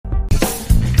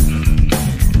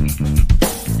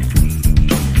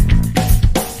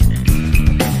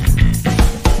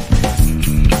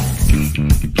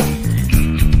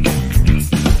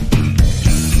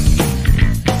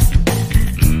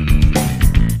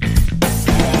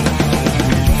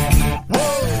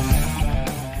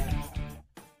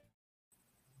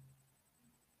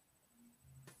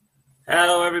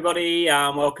Hello, everybody,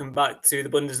 and welcome back to the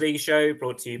Bundesliga show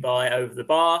brought to you by Over the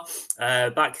Bar.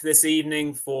 Back this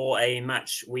evening for a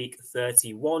match week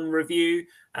 31 review.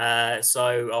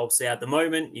 So, obviously, at the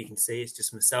moment, you can see it's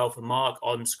just myself and Mark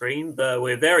on screen, but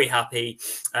we're very happy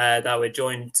that we're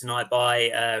joined tonight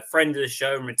by a friend of the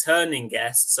show and returning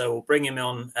guest. So, we'll bring him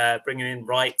in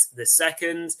right this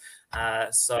second.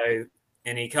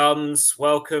 In he comes.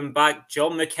 Welcome back,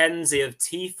 John Mackenzie of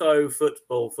Tifo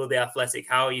Football for The Athletic.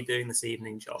 How are you doing this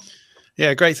evening, John?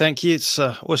 Yeah, great. Thank you. It's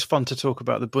always fun to talk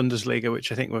about the Bundesliga,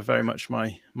 which I think were very much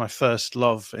my first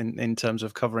love in terms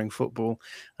of covering football.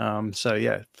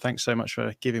 Thanks so much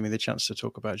for giving me the chance to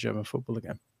talk about German football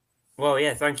again. Well,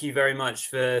 yeah, thank you very much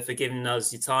for giving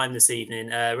us your time this evening.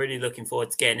 Really looking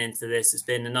forward to getting into this. It's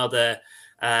been another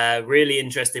really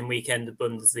interesting weekend of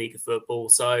Bundesliga football.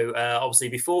 So, obviously,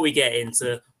 before we get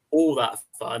into all that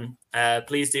fun,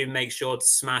 please do make sure to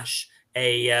smash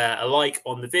a like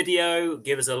on the video.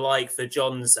 Give us a like for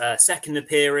John's second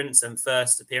appearance and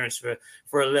first appearance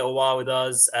for a little while with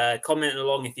us. Comment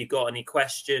along if you've got any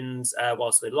questions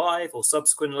whilst we're live or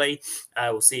subsequently.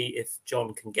 We'll see if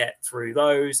John can get through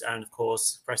those. And of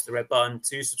course, press the red button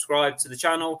to subscribe to the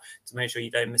channel to make sure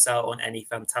you don't miss out on any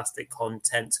fantastic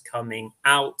content coming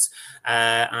out.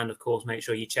 And of course, make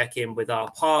sure you check in with our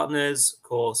partners, of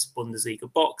course,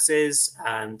 Bundesliga boxes,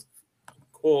 and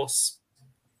of course,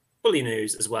 Bully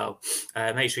News as well.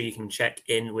 Make sure you can check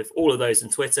in with all of those on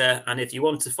Twitter. And if you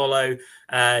want to follow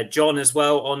John as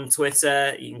well on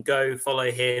Twitter, you can go follow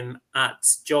him at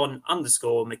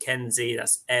John_Mackenzie.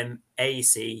 That's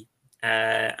MAC.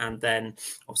 And then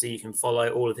obviously you can follow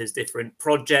all of his different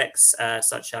projects,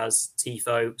 such as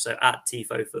Tifo. So at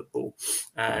Tifo Football,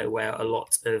 where a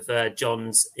lot of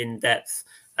John's in-depth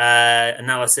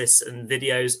analysis and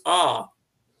videos are.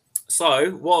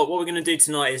 So what we're going to do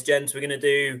tonight is, gents, we're going to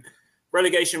do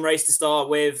relegation race to start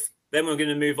with. Then we're going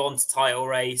to move on to title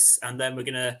race. And then we're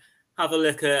going to have a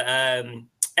look at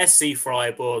SC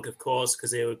Freiburg, of course,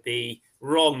 because it would be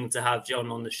wrong to have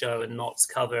John on the show and not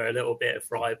cover a little bit of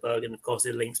Freiburg. And, of course,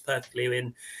 it links perfectly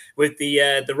in with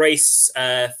the race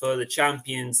for the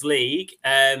Champions League.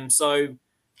 So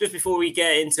just before we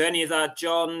get into any of that,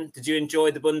 John, did you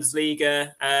enjoy the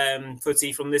Bundesliga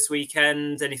footy from this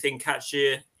weekend? Anything catch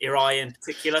your eye in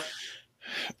particular?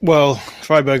 Well,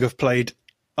 Freiburg have played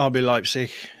RB Leipzig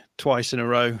twice in a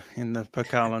row in the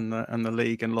Pokal and the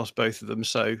league and lost both of them.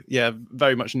 So, yeah,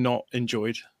 very much not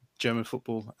enjoyed German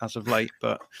football as of late.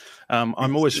 But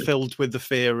I'm always filled with the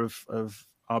fear of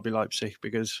RB Leipzig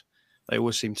because they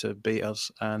always seem to beat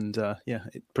us. And,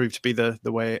 it proved to be the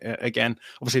way again.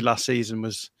 Obviously, last season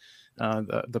was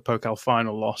the Pokal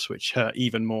final loss, which hurt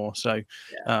even more. So,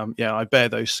 I bear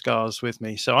those scars with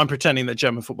me. So I'm pretending that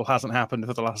German football hasn't happened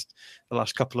for the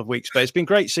last couple of weeks. But it's been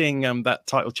great seeing that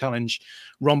title challenge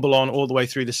rumble on all the way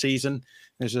through the season.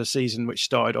 There's a season which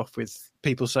started off with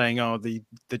people saying, "Oh, the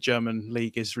German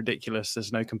league is ridiculous.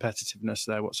 There's no competitiveness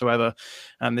there whatsoever,"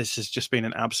 and this has just been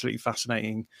an absolutely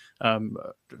fascinating,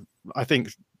 I think,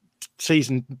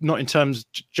 season, not in terms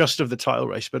just of the title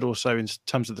race, but also in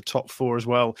terms of the top four as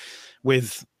well,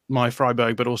 with my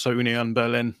Freiburg, but also Union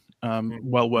Berlin,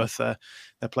 well worth their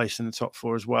place in the top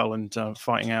four as well, and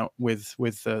fighting out with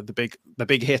the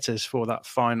big hitters for that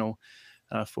final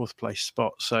fourth place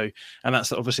spot. So, and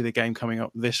that's obviously the game coming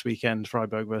up this weekend,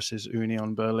 Freiburg versus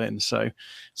Union Berlin. So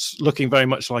it's looking very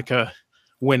much like a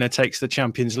winner takes the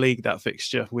Champions League, that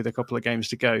fixture, with a couple of games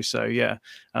to go. So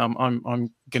I'm going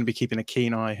to be keeping a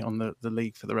keen eye on the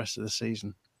league for the rest of the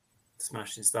season.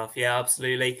 Smashing stuff. Yeah,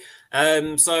 absolutely.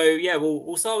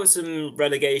 We'll start with some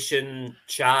relegation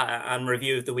chat and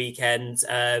review of the weekend.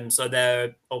 So there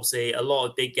are obviously a lot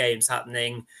of big games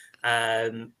happening.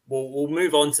 We'll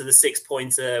move on to the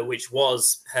 6-pointer, which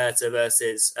was Hertha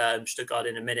versus Stuttgart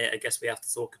in a minute. I guess we have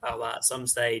to talk about that at some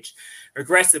stage,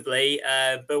 regrettably.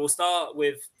 But we'll start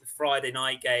with the Friday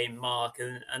night game, Mark.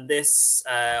 And this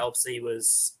obviously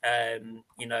was, a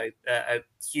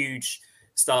huge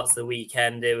start to the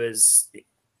weekend. It was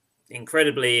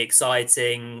incredibly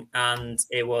exciting and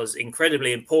it was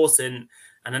incredibly important.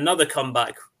 And another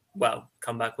comeback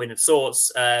win of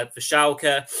sorts for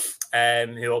Schalke,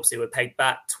 who obviously were pegged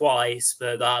back twice,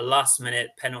 but that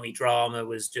last-minute penalty drama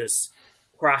was just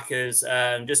crackers.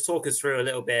 Just talk us through a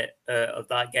little bit of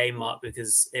that game, Mark,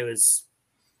 because it was,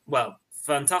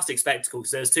 fantastic spectacle,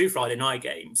 because there's 2 Friday night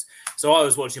games. So I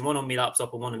was watching one on my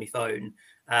laptop and one on my phone.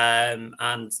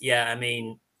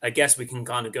 I guess we can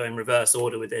kind of go in reverse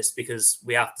order with this because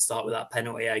we have to start with that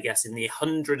penalty, I guess, in the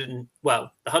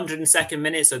 102nd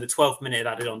minute, so the 12th minute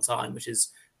added on time, which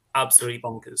is absolutely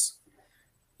bonkers.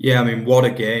 Yeah, I mean, what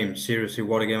a game. Seriously,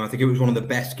 what a game. I think it was one of the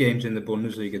best games in the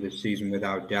Bundesliga this season,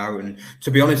 without doubt. And to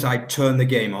be honest, I turned the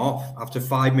game off. After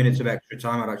 5 minutes of extra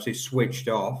time, I'd actually switched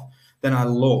off. Then I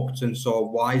looked and saw,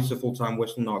 why is the full-time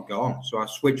whistle not gone? So I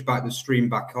switched back the stream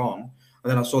back on. And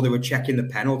then I saw they were checking the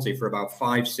penalty for about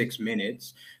 5-6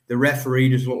 minutes. The referee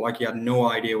just looked like he had no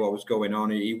idea what was going on.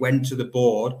 He went to the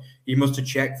board. He must have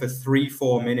checked for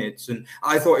 3-4 minutes. And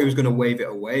I thought he was going to wave it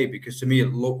away, because to me,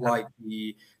 it looked like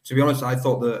to be honest, I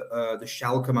thought that the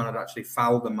Schalke man had actually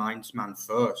fouled the Mainz man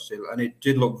first. And it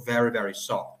did look very, very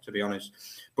soft, to be honest.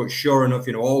 But sure enough,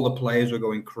 all the players were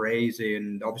going crazy.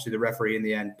 And obviously the referee in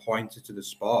the end pointed to the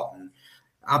spot. And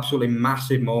absolutely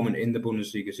massive moment in the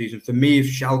Bundesliga season. For me, if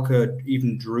Schalke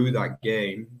even drew that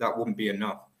game, that wouldn't be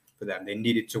enough for them. They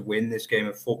needed to win this game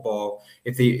of football.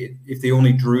 If they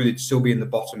only drew, they'd still be in the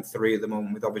bottom three at the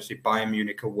moment, with obviously Bayern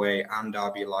Munich away and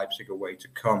RB Leipzig away to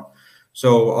come.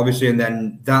 So obviously, and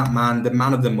then that man, the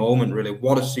man of the moment, really,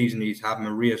 what a season he's had.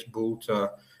 Marius Bulter,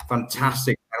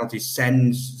 fantastic penalty,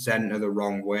 sends Zentner the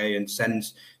wrong way and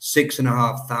sends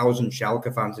 6,500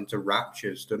 Schalke fans into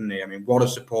raptures, doesn't he? I mean, what a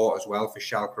support as well for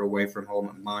Schalke away from home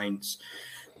at Mainz.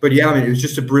 But yeah, I mean, it was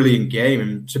just a brilliant game.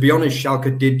 And to be honest,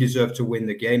 Schalke did deserve to win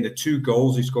the game. The 2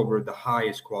 goals he scored were of the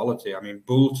highest quality. I mean,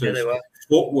 Bulter's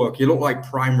footwork, he looked like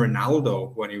prime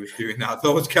Ronaldo when he was doing that.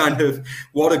 That was kind of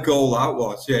what a goal that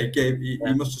was. Yeah, he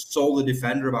must have sold the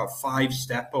defender about 5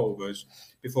 step-overs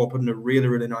before putting a really,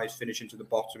 really nice finish into the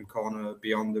bottom corner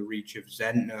beyond the reach of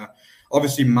Zentner.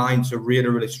 Obviously, Mainz, a really,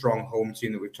 really strong home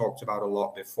team that we've talked about a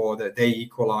lot before, that they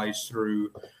equalised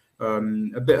through a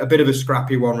bit of a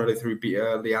scrappy one, really, through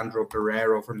Leandro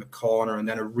Barreiro from the corner, and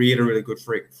then a really, really good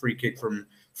free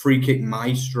kick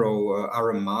maestro,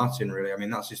 Aaron Martin, really. I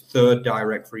mean, that's his 3rd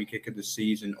direct free kick of the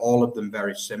season, all of them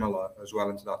very similar as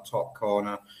well, into that top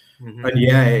corner. Mm-hmm. And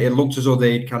yeah, it looked as though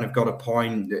they'd kind of got a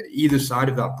point either side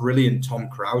of that brilliant Tom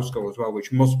Krause goal as well,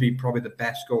 which must be probably the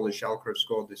best goal that Schalke have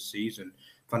scored this season.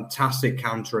 Fantastic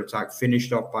counter-attack,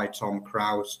 finished off by Tom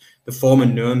Krause, the former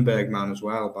Nuremberg man as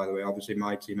well, by the way, obviously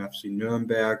my team, FC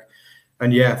Nuremberg.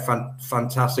 And yeah,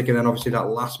 fantastic. And then obviously that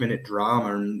last-minute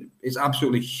drama, and it's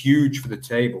absolutely huge for the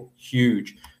table,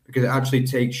 huge, because it actually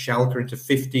takes Schalke into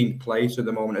 15th place at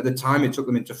the moment. At the time, it took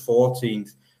them into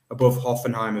 14th, above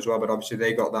Hoffenheim as well, but obviously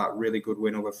they got that really good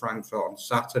win over Frankfurt on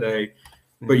Saturday.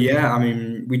 But yeah, I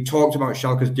mean, we talked about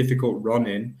Schalke's difficult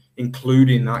run-in,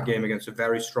 including that game against a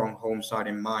very strong home side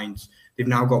in Mainz. They've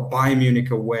now got Bayern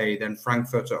Munich away, then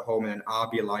Frankfurt at home, and then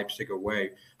RB Leipzig away.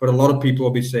 But a lot of people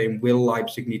will be saying, will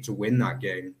Leipzig need to win that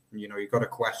game? You've got to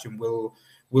question, will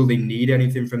they need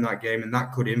anything from that game? And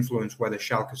that could influence whether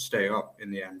Schalke stay up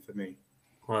in the end for me.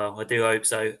 Well, I do hope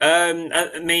so.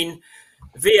 I mean,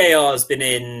 VAR has been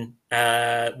in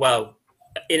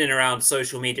and around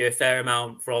social media a fair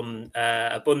amount from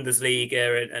a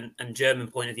Bundesliga and German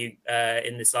point of view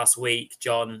in this last week,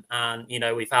 John. And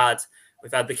we've had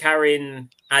the Karim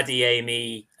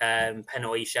Adeyemi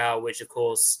penalty shout, which of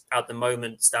course at the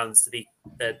moment stands to be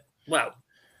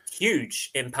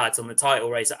huge impact on the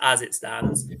title race as it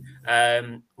stands.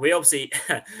 We obviously,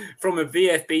 from a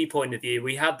VFB point of view,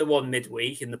 we had the one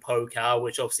midweek in the Pokal,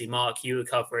 which obviously Mark, you were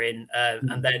covering,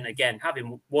 and then again,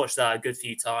 having watched that a good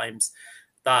few times,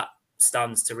 that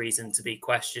stands to reason to be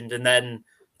questioned. And then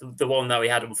the one that we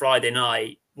had on Friday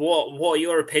night, what are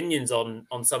your opinions on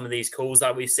some of these calls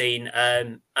that we've seen?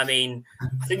 I mean,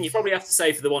 I think you probably have to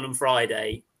say for the one on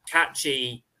Friday,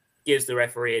 Kachi gives the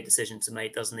referee a decision to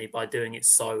make, doesn't he, by doing it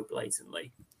so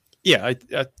blatantly? Yeah,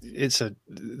 there's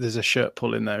a shirt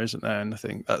pull in there, isn't there? And I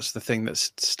think that's the thing that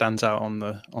stands out on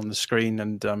the screen.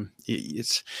 And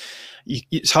it's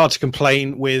hard to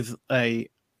complain with a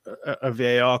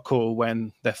VAR call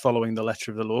when they're following the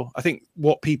letter of the law. I think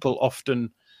what people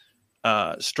often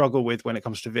struggle with when it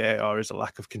comes to VAR is a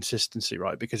lack of consistency,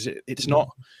 right? Because it's not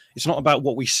about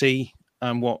what we see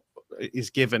and what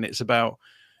is given. It's about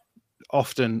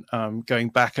often going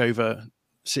back over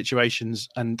situations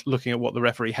and looking at what the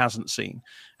referee hasn't seen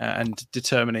and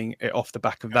determining it off the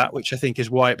back of that, which I think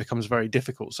is why it becomes very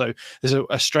difficult. So there's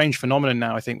a strange phenomenon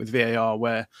now, I think, with VAR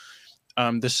where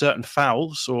there's certain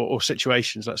fouls or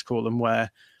situations, let's call them,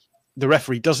 where the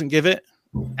referee doesn't give it.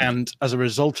 And as a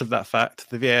result of that fact,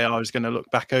 the VAR is going to look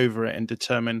back over it and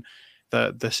determine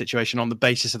the situation on the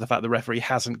basis of the fact the referee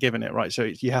hasn't given it, right?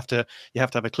 So you have to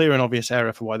have a clear and obvious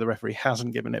error for why the referee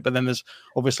hasn't given it. But then there's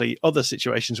obviously other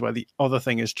situations where the other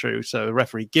thing is true. So the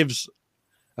referee gives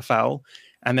a foul,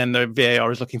 and then the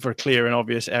VAR is looking for a clear and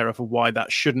obvious error for why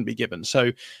that shouldn't be given.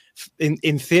 So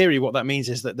in theory, what that means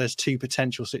is that there's 2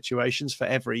 potential situations for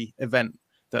every event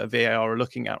that a VAR are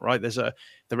looking at, right? There's the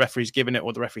referee's given it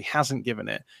or the referee hasn't given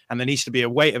it, and there needs to be a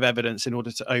weight of evidence in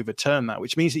order to overturn that,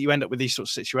 which means that you end up with these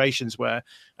sorts of situations where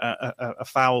a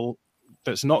foul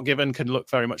that's not given can look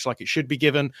very much like it should be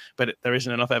given, but there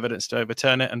isn't enough evidence to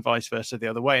overturn it, and vice versa the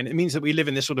other way. And it means that we live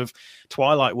in this sort of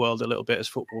twilight world a little bit as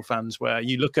football fans, where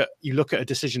you look at a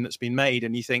decision that's been made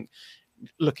and you think,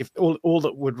 look, if all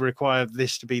that would require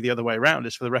this to be the other way around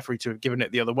is for the referee to have given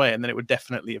it the other way, and then it would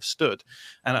definitely have stood.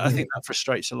 And I think that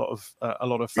frustrates a lot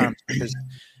of fans because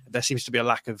there seems to be a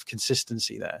lack of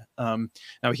consistency there. Now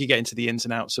we could get into the ins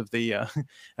and outs of the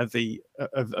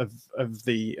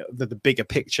bigger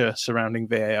picture surrounding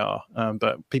VAR,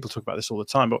 but people talk about this all the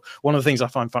time. But one of the things I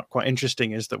find quite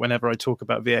interesting is that whenever I talk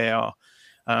about VAR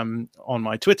on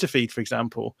my Twitter feed, for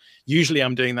example, usually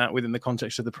I'm doing that within the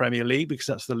context of the Premier League because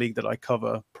that's the league that I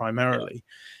cover primarily.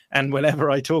 And whenever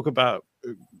I talk about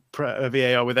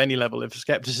VAR with any level of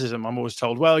skepticism, I'm always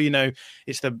told, well,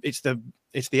 it's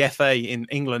the FA in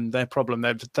England, their problem.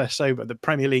 They're sober. The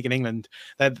Premier League in England,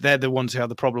 they're the ones who have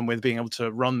the problem with being able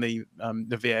to run the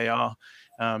VAR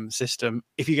system.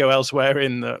 If you go elsewhere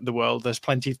in the world, there's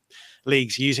plenty of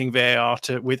leagues using VAR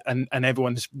and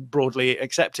everyone's broadly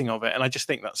accepting of it. And I just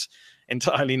think that's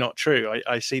entirely not true.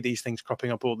 I see these things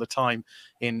cropping up all the time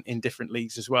in different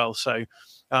leagues as well. So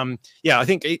I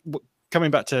think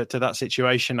coming back to that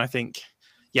situation, I think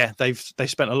they've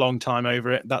spent a long time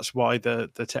over it. That's why the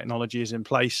technology is in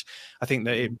place. I think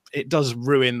that it does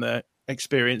ruin the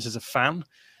experience as a fan,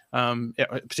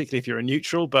 particularly if you're a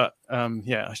neutral. But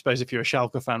I suppose if you're a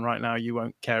Schalke fan right now, you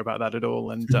won't care about that at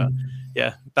all. And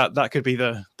that could be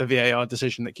the VAR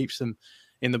decision that keeps them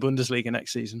in the Bundesliga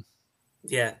next season.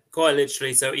 Yeah, quite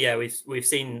literally. So we've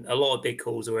seen a lot of big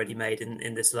calls already made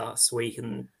in this last week,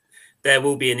 and there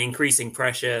will be an increasing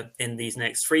pressure in these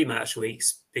next 3 match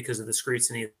weeks because of the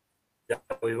scrutiny that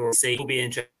we've already seen. It will be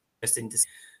interesting to see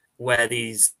where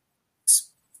these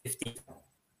 50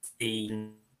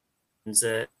 teams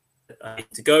are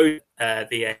to go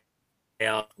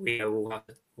VAR. We'll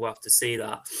have to see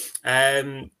that.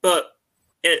 But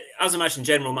as a match in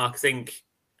general, Mark, I think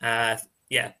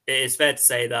it is fair to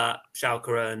say that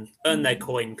Schalke earned their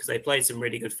coin because they played some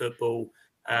really good football.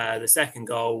 The second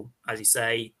goal, as you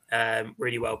say,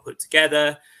 really well put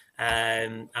together.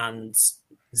 And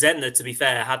Zentner, to be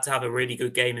fair, had to have a really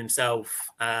good game himself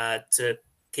to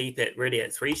keep it really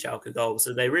at 3 Schalke goals.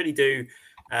 So they really do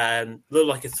look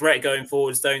like a threat going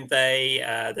forwards, don't they?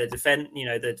 The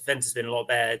defense has been a lot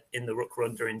better in the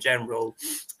Rückrunde in general.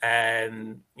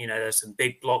 There's some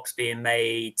big blocks being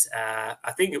made.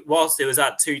 I think whilst it was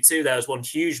at 2-2, there was one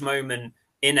huge moment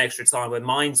in extra time where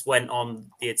Mainz went on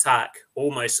the attack,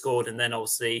 almost scored, and then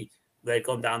obviously they've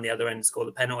gone down the other end and scored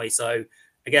the penalty. So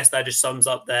I guess that just sums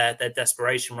up their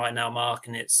desperation right now, Mark,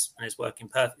 and it's working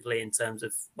perfectly in terms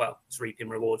of, it's reaping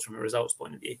rewards from a results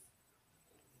point of view.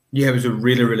 Yeah, it was a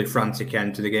really, really frantic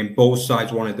end to the game. Both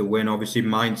sides wanted the win. Obviously,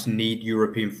 Mainz need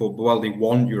European football. Well, they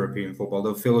want European football.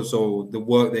 They'll feel as though the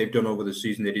work they've done over the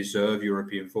season, they deserve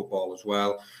European football as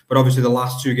well. But obviously, the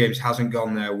last 2 games hasn't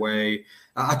gone their way.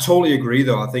 I totally agree,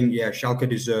 though. I think, Schalke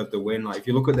deserved the win. Like, if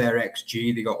you look at their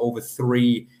XG, they got over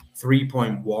 3.1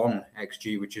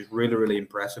 XG, which is really, really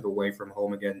impressive away from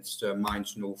home against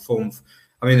Mainz 05.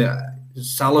 I mean,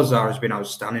 Salazar has been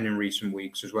outstanding in recent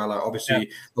weeks as well. Obviously,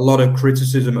 a lot of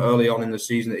criticism early on in the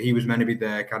season that he was meant to be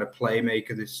their kind of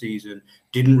playmaker this season.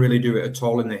 Didn't really do it at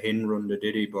all in the Hinrunde,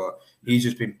 did he? But he's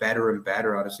just been better and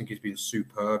better. I just think he's been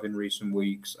superb in recent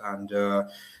weeks. And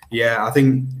I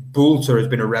think Bulter has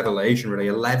been a revelation, really.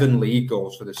 11 league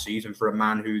goals for the season for a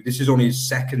man who, this is only his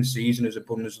 2nd season as a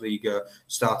Bundesliga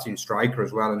starting striker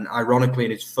as well. And ironically,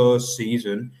 in his first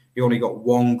season, he only got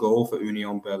 1 goal for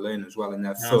Union Berlin as well in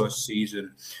their first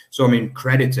season. So, I mean,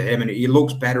 credit to him. And he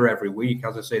looks better every week.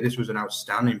 As I say, this was an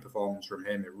outstanding performance from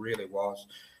him. It really was.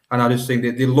 And I just think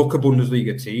that they look a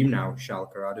Bundesliga team now,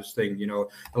 Schalke. I just think, the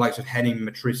likes of Henning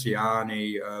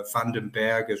Matriciani, Van den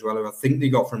Berg as well, who I think they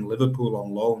got from Liverpool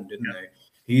on loan, didn't they?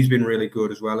 He's been really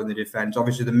good as well in the defence.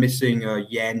 Obviously, they're missing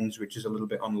Jens, which is a little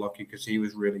bit unlucky because he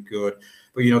was really good.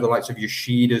 But, the likes of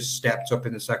Yoshida's stepped up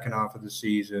in the second half of the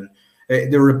season.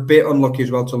 They were a bit unlucky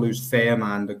as well to lose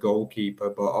Fehrman, the goalkeeper.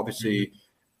 But obviously,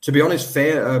 to be honest,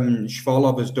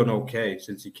 Schwolow has done okay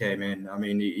since he came in. I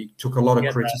mean, he took a lot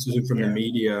of criticism from the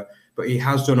media, but he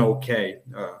has done okay.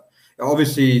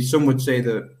 Obviously, some would say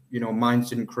that, Mainz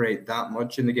didn't create that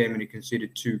much in the game and he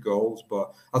conceded 2 goals.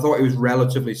 But I thought he was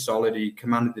relatively solid. He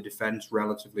commanded the defence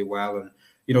relatively well.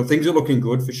 And, things are looking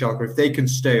good for Schalke. If they can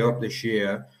stay up this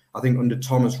year, I think under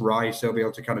Thomas Reis, they'll be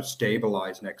able to kind of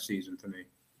stabilise next season for me.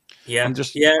 Yeah, I'm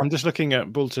just looking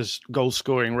at Bulter's goal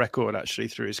scoring record actually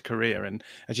through his career, and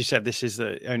as you said, this is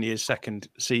only his second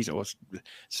season or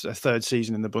third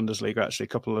season in the Bundesliga. Actually, a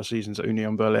couple of seasons at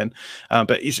Union Berlin,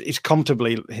 but it's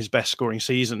comfortably his best scoring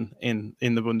season in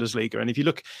the Bundesliga. And if you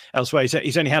look elsewhere,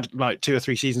 he's only had like 2 or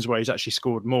 3 seasons where he's actually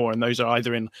scored more, and those are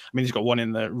either in. I mean, he's got one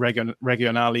in the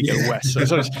Regionalliga West,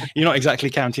 so you're not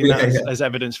exactly counting that as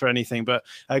evidence for anything. But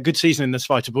a good season in the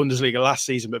Zweite Bundesliga last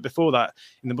season, but before that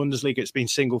in the Bundesliga, it's been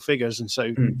single figures. And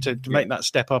so to make that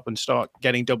step up and start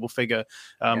getting double figure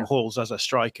hauls as a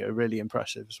striker, really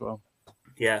impressive as well.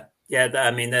 Yeah.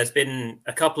 I mean, there's been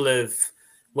a couple of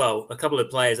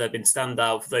players that have been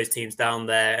standout for those teams down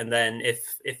there. And then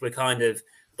if we're kind of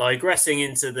digressing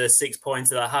into the 6 points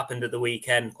that happened at the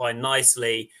weekend quite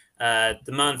nicely, the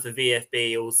man for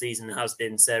VfB all season has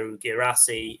been Serhou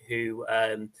Guirassy, who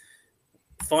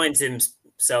finds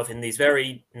himself in these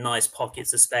very nice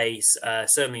pockets of space,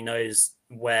 certainly knows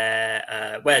where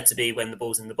to be when the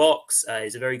ball's in the box.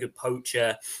 He's a very good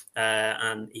poacher,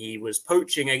 and he was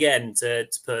poaching again to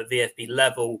put VfB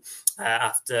level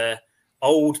after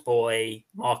old boy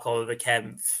Marc-Oliver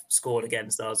Kempf scored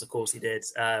against us. Of course he did,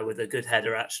 with a good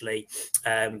header actually,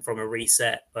 from a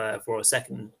reset for a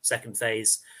second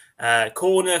phase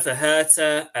corner for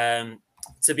Hertha.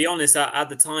 To be honest, at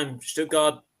the time,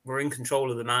 Stuttgart were in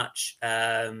control of the match.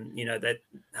 They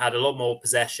had a lot more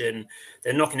possession.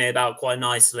 They're knocking it about quite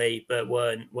nicely, but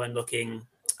weren't looking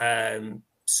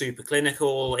super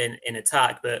clinical in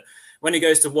attack. But when it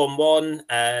goes to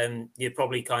 1-1, you're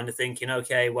probably kind of thinking,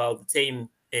 okay, well, the team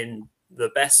in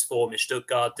the best form is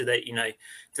Stuttgart. Do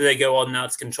they go on now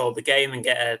to control the game and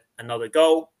get another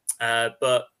goal?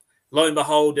 But lo and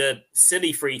behold, a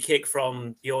silly free kick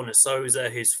from Bjorn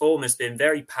Sousa, whose form has been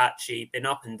very patchy, been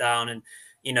up and down, and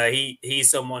he's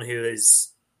someone who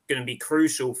is going to be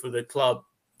crucial for the club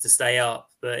to stay up.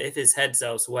 But if his head's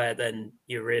elsewhere, then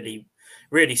you're really,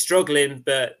 really struggling.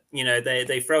 But,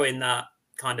 they throw in that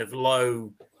kind of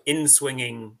low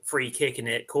in-swinging free kick and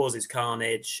it causes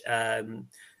carnage. And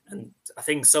I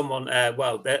think someone,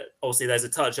 obviously there's a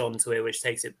touch onto it, which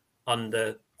takes it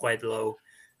under Pueblo.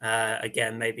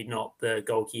 Again, maybe not the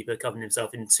goalkeeper covering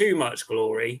himself in too much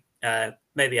glory.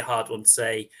 Maybe a hard one to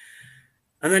say.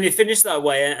 And then he finished that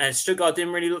way, and Stuttgart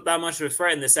didn't really look that much of a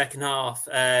threat in the second half.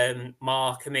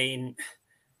 Mark, I mean,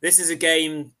 this is a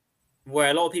game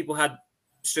where a lot of people had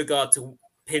Stuttgart to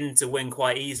pin to win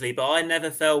quite easily, but I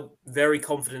never felt very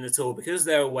confident at all because of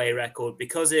their away record,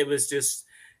 because it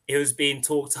was being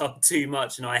talked up too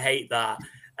much, and I hate that.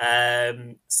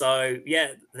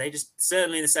 They just,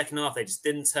 certainly in the second half, they just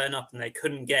didn't turn up and they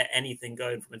couldn't get anything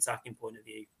going from an attacking point of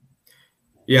view.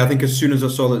 Yeah, I think as soon as I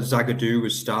saw that Zagadou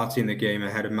was starting the game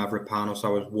ahead of Mavropanos, I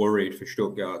was worried for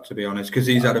Stuttgart, to be honest, because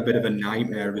he's had a bit of a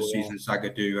nightmare of a season,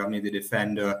 Zagadou, having the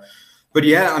defender. But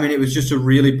yeah, I mean, it was just a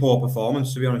really poor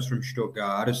performance, to be honest, from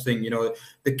Stuttgart. I just think,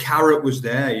 the carrot was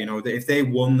there. If they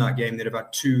won that game, they'd have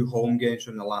had 2 home games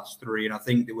from the last 3, and I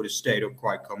think they would have stayed up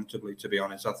quite comfortably, to be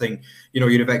honest. I think,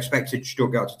 you'd have expected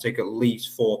Stuttgart to take at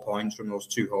least 4 points from those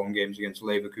 2 home games against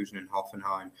Leverkusen and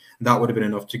Hoffenheim. And that would have been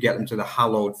enough to get them to the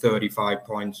hallowed 35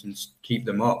 points and keep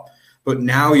them up. But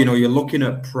now, you're looking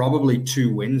at probably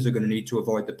 2 wins they're going to need to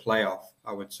avoid the playoff,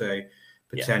 I would say.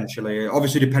 Potentially,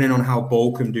 obviously, depending on how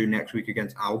Bochum do next week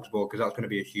against Augsburg, because that's going to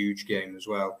be a huge game as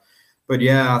well. But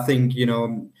yeah, I think,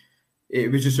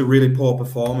 it was just a really poor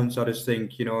performance. I just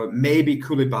think, maybe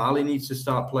Koulibaly needs to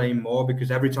start playing more, because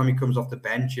every time he comes off the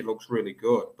bench, it looks really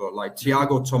good. But like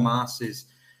Thiago Tomas is,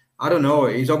 I don't know,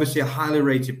 he's obviously a highly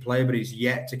rated player, but he's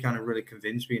yet to kind of really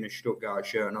convince me in a Stuttgart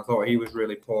shirt. And I thought he was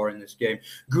really poor in this game.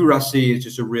 Guirassy is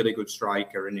just a really good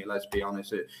striker, isn't he? Let's be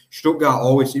honest. Stuttgart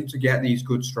always seem to get these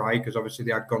good strikers. Obviously,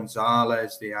 they had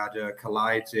Gonzalez, they had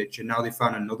Kalajdzic, and now they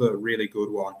found another really good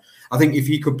one. I think if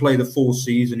he could play the full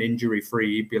season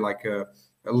injury-free, he'd be like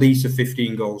at least a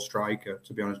 15-goal striker,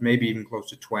 to be honest. Maybe even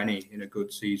close to 20 in a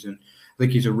good season. I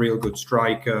think he's a real good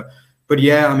striker. But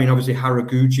yeah, I mean, obviously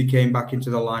Haraguchi came back into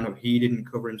the lineup. He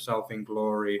didn't cover himself in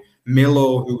glory.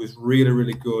 Milo, who was really,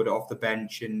 really good off the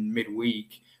bench in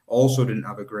midweek, also didn't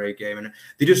have a great game. And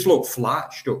they just looked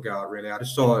flat, Stuttgart, really. I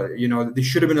just saw, they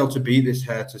should have been able to beat this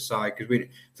Hertha side, because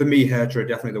for me, Hertha are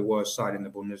definitely the worst side in the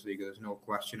Bundesliga. There's no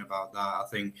question about that. I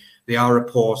think they are a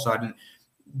poor side. And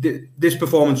this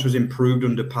performance was improved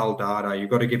under Pal Dardai. You've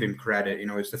got to give him credit.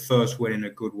 It's the first win in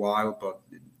a good while, but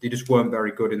they just weren't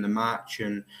very good in the match.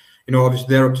 And obviously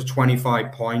they're up to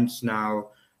 25 points now.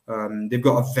 They've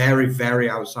got a very, very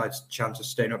outside chance of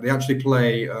staying up. They actually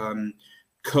play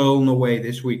Köln away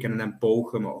this weekend and then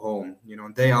Bochum at home.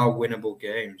 And they are winnable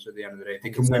games at the end of the day. If they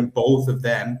can win both of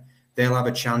them, they'll have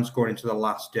a chance going into the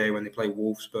last day when they play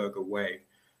Wolfsburg away.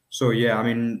 So, yeah, I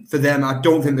mean, for them, I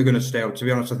don't think they're going to stay up. To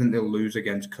be honest, I think they'll lose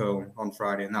against Köln on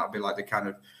Friday, and that'll be like the kind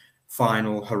of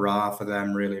final hurrah for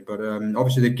them, really. But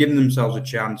obviously, they've given themselves a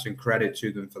chance, and credit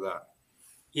to them for that.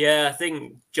 Yeah, I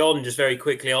think, John, just very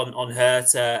quickly on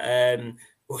Hertha,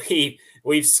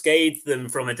 we've scathed them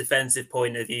from a defensive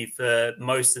point of view for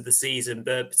most of the season,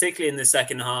 but particularly in the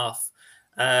second half,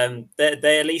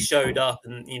 they at least showed up,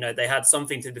 and they had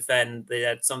something to defend. They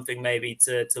had something maybe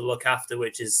to look after,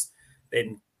 which has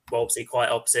been obviously quite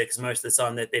opposite, because most of the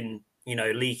time they've been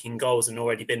leaking goals and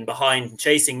already been behind and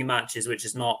chasing matches, which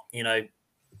is not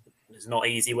it's not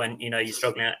easy when you're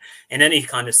struggling in any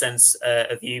kind of sense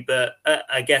of view. But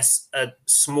I guess a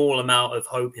small amount of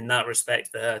hope in that respect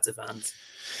for Hertha fans.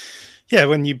 Yeah,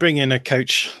 when you bring in a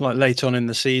coach like late on in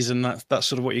the season, that's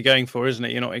sort of what you're going for, isn't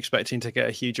it? You're not expecting to get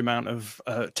a huge amount of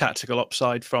tactical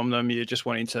upside from them. You're just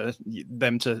wanting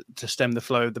them to stem the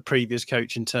flow of the previous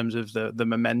coach in terms of the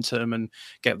momentum and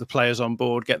get the players on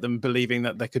board, get them believing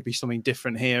that there could be something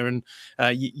different here. And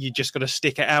you just got to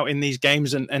stick it out in these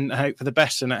games and hope for the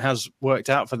best. And it has worked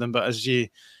out for them. But as you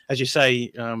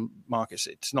say, Mark,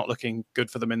 it's not looking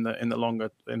good for them in the longer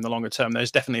term.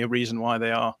 There's definitely a reason why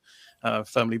they are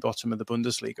firmly bottom of the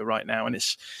Bundesliga right now, and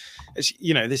it's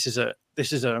this is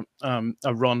a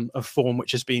run of form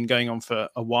which has been going on for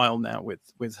a while now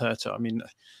with Hertha. I mean,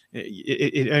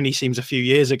 it only seems a few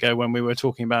years ago when we were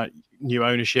talking about new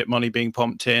ownership, money being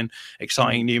pumped in,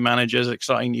 exciting new managers,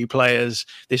 exciting new players.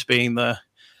 This being the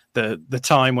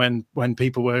time when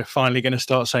people were finally going to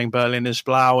start saying Berlin is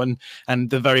blau, and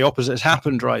the very opposite has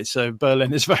happened, right? So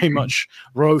Berlin is very much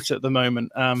rot at the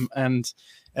moment, and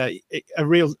Hertha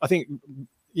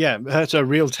a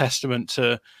real testament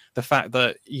to the fact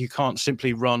that you can't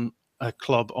simply run a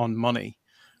club on money.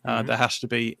 There has to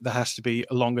be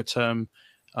a longer term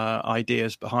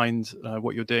ideas behind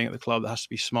what you're doing at the club. There has to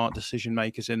be smart decision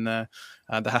makers in there.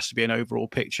 There has to be an overall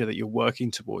picture that you're working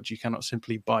towards. You cannot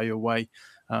simply buy your way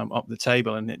up the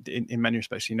table. And in many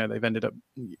respects, they've ended up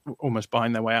almost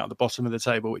buying their way out at the bottom of the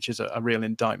table, which is a real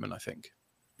indictment, I think.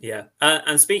 Yeah.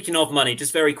 And speaking of money,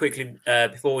 just very quickly,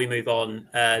 before we move on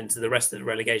to the rest of the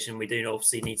relegation, we do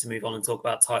obviously need to move on and talk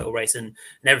about title race and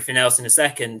everything else in a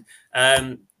second.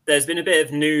 There's been a bit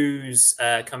of news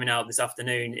coming out this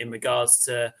afternoon in regards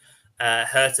to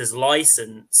Hertha's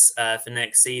license for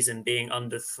next season being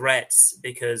under threat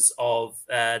because of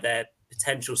their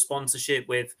potential sponsorship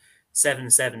with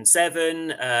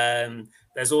 777.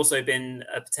 There's also been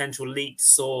a potential leaked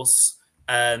source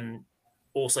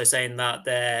also saying that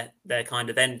their kind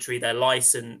of entry, their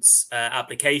license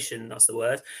application, that's the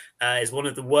word, is one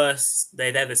of the worst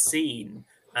they've ever seen.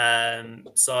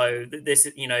 So this,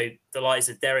 the likes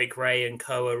of Derek Ray and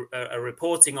co are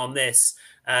reporting on this.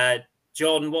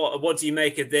 John, what do you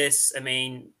make of this? I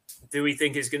mean, do we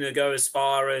think it's going to go as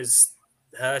far as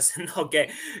Hertha not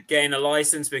getting a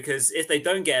license? Because if they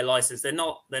don't get a license, they're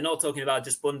not talking about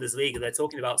just Bundesliga. They're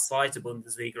talking about Zweite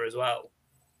Bundesliga as well.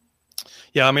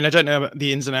 Yeah, I mean, I don't know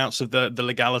the ins and outs of the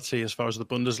legality as far as the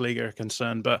Bundesliga are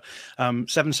concerned, but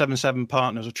 777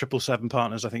 Partners or 777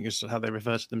 Partners, I think is how they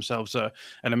refer to themselves,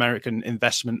 an American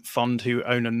investment fund who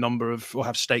own a number of, or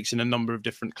have stakes in a number of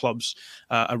different clubs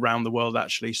around the world,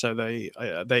 actually. So they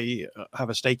have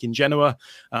a stake in Genoa.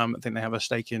 I think they have a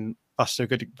stake in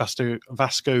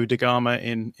Vasco da Gama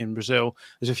in Brazil.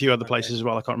 There's a few other places as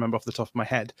well. I can't remember off the top of my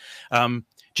head.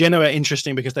 Genoa,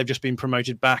 interesting because they've just been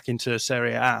promoted back into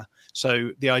Serie A.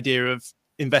 So the idea of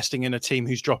investing in a team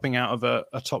who's dropping out of a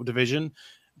top division,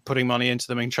 putting money into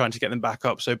them and trying to get them back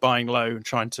up, so buying low and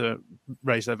trying to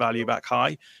raise their value back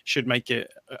high, should make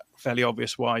it fairly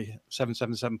obvious why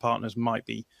 777 Partners might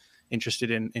be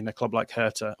interested in a club like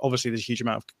Hertha. Obviously, there's a huge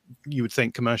amount of, you would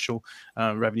think, commercial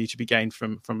revenue to be gained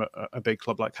from a big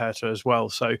club like Hertha as well.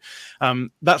 So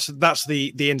that's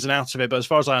the ins and outs of it. But as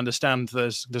far as I understand,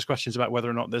 there's questions about whether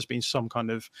or not there's been some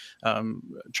kind of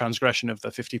transgression of the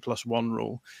 50+1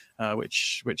 rule,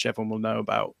 which everyone will know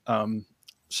about.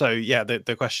 So yeah,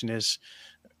 the question is,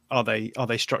 are they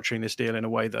structuring this deal in a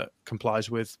way that complies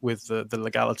with the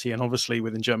legality? And obviously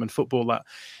within German football, that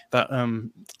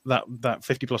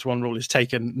 50+1 rule is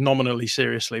taken nominally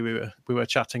seriously. We were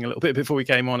chatting a little bit before we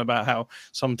came on about how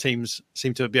some teams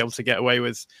seem to be able to get away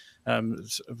with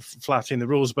flouting the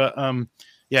rules, but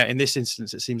yeah, in this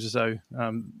instance, it seems as though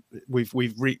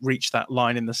we've reached that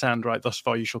line in the sand. Right, thus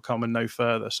far you shall come and no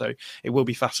further. So it will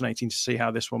be fascinating to see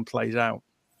how this one plays out.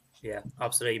 Yeah,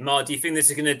 absolutely. Mark, do you think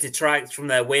this is going to detract from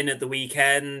their win at the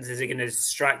weekend? Is it going to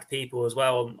distract people as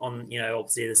well on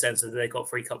obviously the sense that they've got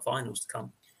 3 cup finals to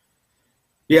come?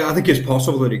 Yeah, I think it's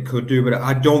possible that it could do, but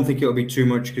I don't think it'll be too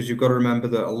much because you've got to remember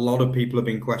that a lot of people have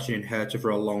been questioning Hertha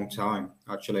for a long time,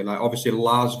 actually. Like, obviously,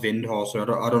 Lars Windhorst,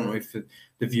 I don't know if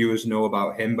the viewers know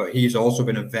about him, but he's also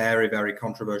been a very, very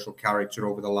controversial character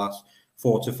over the last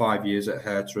 4 to 5 years at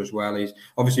Hertha as well. He's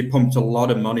obviously pumped a lot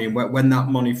of money, and when that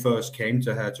money first came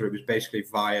to Hertha, it was basically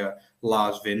via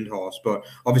Lars Windhorst. But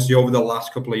obviously, over the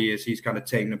last couple of years, he's kind of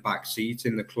taken a back seat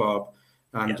in the club.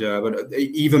 And but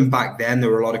even back then, there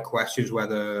were a lot of questions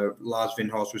whether Lars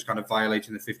Windhorst was kind of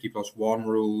violating the 50+1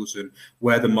 rules and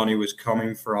where the money was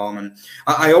coming from. And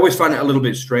I always find it a little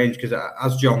bit strange because,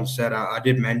 as John said, I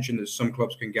did mention that some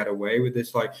clubs can get away with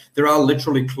this. Like, there are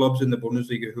literally clubs in the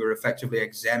Bundesliga who are effectively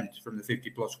exempt from the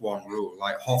 50+1 rule,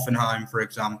 like Hoffenheim, for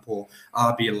example,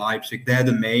 RB Leipzig. They're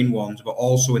the main ones, but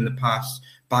also in the past,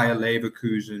 Bayer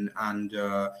Leverkusen and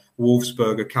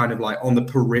Wolfsburg are kind of like on the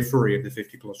periphery of the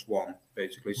 50+1,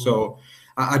 basically. So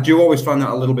I do always find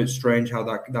that a little bit strange how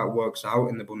that works out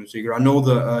in the Bundesliga. I know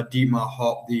that Dietmar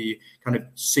Hopp, the kind of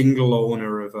single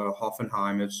owner of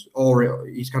Hoffenheim,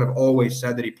 he's kind of always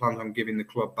said that he plans on giving the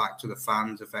club back to the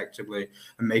fans effectively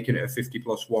and making it a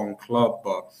 50+1 club.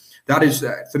 But that is,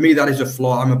 for me, that is a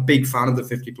flaw. I'm a big fan of the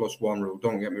 50+1 rule.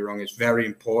 Don't get me wrong. It's very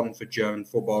important for German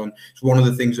football. And it's one of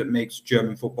the things that makes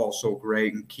German football so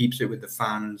great and keeps it with the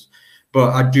fans.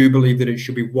 But I do believe that it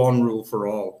should be one rule for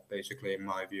all, basically, in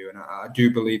my view. And I do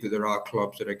believe that there are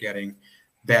clubs that are getting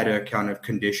better kind of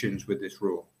conditions with this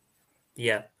rule.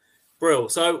 Yeah. Brill.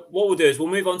 So what we'll do is we'll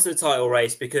move on to the title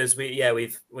race because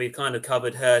we've kind of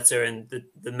covered Hertha and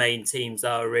the main teams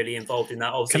that are really involved in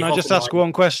that. Obviously, can I just ask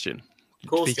one question? Of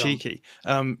course, to be cheeky.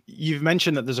 You've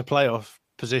mentioned that there's a playoff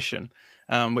position,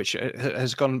 which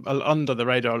has gone under the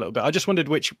radar a little bit. I just wondered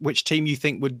which team you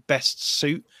think would best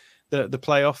suit the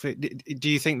playoff. Do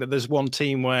you think that there's one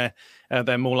team where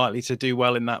they're more likely to do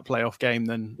well in that playoff game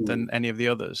than any of the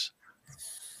others?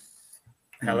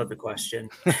 Hell of a question.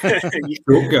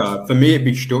 Stuttgart. For me, it'd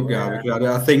be Stuttgart.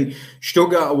 Yeah. I think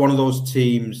Stuttgart are one of those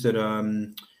teams that,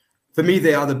 for me,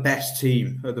 they are the best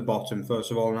team at the bottom,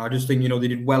 first of all. And I just think, they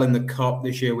did well in the Cup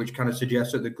this year, which kind of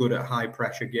suggests that they're good at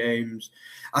high-pressure games.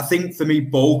 I think, for me,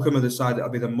 Bochum are the side that I'll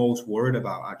be the most worried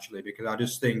about, actually, because I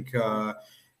just think,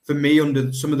 for me,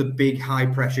 under some of the big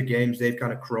high-pressure games, they've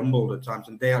kind of crumbled at times,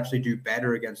 and they actually do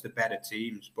better against the better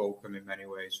teams, Bochum, in many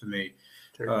ways, for me.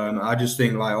 I just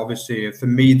think, like, obviously, for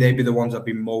me, they'd be the ones I'd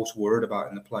be most worried about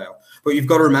in the playoff. But you've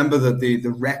got to remember that the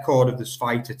record of the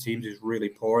Zweite teams is really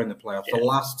poor in the playoffs. Yeah. The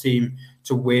last team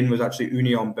to win was actually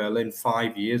Union Berlin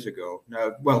 5 years ago.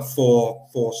 Well,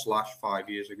 4/5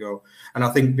 years ago. And I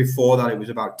think before that, it was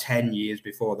about 10 years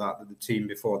before that the team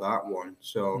before that won.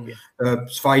 So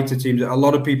Zweite teams, a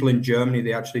lot of people in Germany,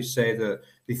 they actually say that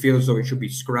they feel as though it should be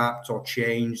scrapped or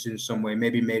changed in some way,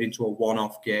 maybe made into a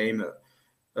one-off game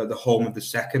at the home of the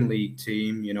second league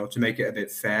team, to make it a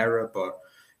bit fairer. But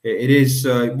it is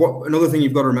another thing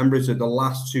you've got to remember is that the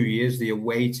last 2 years, the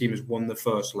away team has won the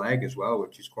first leg as well,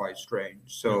 which is quite strange.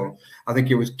 So I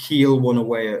think it was Kiel won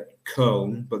away at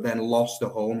Köln, but then lost the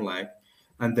home leg.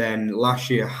 And then last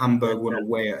year, Hamburg won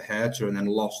away at Hertha and then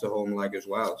lost the home leg as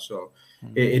well. So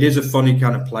it is a funny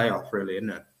kind of playoff, really, isn't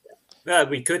it? Well,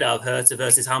 we could have Hertha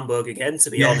versus Hamburg again,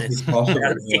 to be honest. It's possible,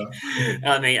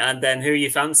 I mean, and then who are you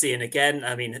fancying again?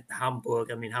 I mean, Hamburg,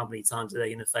 how many times are they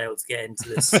going to fail to get into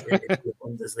this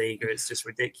Bundesliga? It's just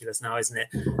ridiculous now, isn't it?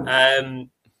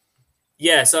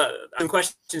 So some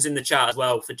questions in the chat as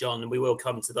well for John, and we will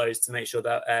come to those to make sure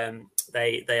that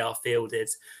they are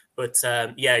fielded. But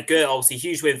good. Obviously,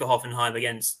 huge win for Hoffenheim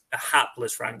against a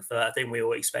hapless Frankfurt. I think we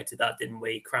all expected that, didn't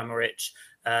we? Kramaric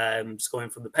scoring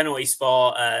from the penalty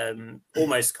spot,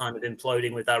 almost kind of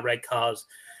imploding with that red card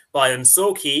by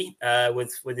Unsoki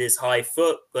with his high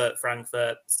foot, but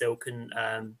Frankfurt still couldn't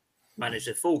manage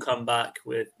a full comeback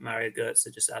with Mario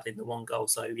Götze just adding the one goal.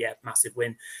 So massive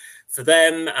win for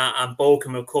them. And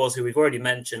Bochum, of course, who we've already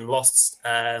mentioned, lost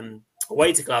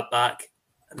away to Gladbach.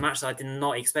 A match that I did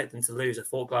not expect them to lose. I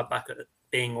thought Gladbach,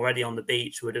 being already on the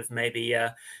beach, would have maybe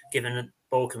given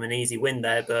Bochum an easy win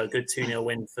there, but a good 2-0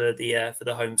 win for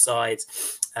the home side.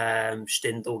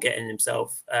 Stindl getting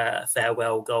himself a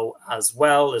farewell goal as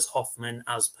well as Hoffmann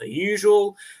as per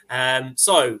usual.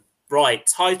 Title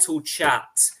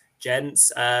chat,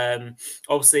 gents.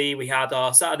 Obviously, we had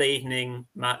our Saturday evening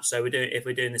match, so if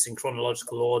we're doing this in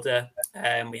chronological order,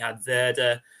 we had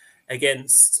Werder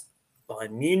against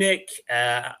Bayern Munich,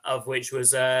 of which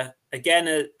was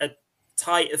again a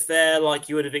tight affair like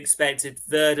you would have expected.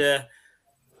 Werder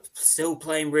still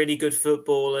playing really good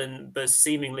football, but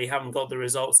seemingly haven't got the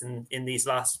results in these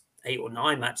last 8 or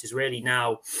 9 matches really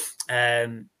now.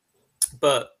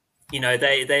 But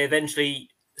they eventually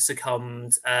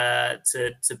succumbed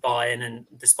to Bayern, and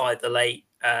despite the late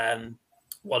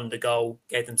wonder goal,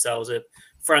 gave themselves a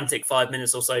frantic 5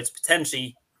 minutes or so to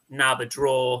potentially nab a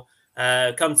draw.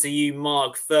 Come to you,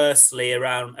 Mark, firstly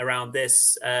around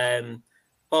this.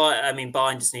 But I mean,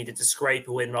 Bayern just needed to scrape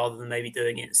a win rather than maybe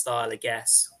doing it in style, I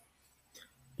guess.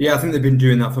 Yeah, I think they've been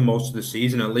doing that for most of the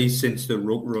season, at least since the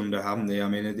Ruck Runde, haven't they? I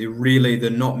mean, they're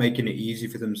not making it easy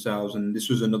for themselves. And this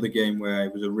was another game where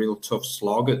it was a real tough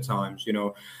slog at times. You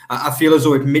know, I feel as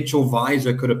though if Mitchell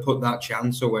Weiser could have put that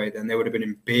chance away, then they would have been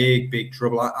in big, big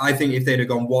trouble. I think if they'd have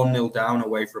gone 1-0 down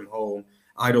away from home,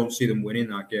 I don't see them winning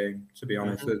that game, to be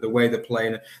honest. The way they're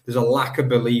playing, there's a lack of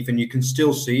belief, and you can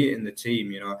still see it in the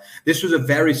team. You know, this was a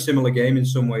very similar game in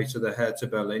some ways to the Hertha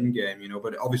Berlin game, you know,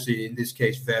 but obviously in this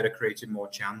case, Werder created more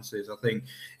chances. I think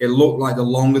it looked like the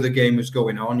longer the game was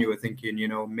going on, you were thinking, you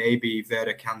know, maybe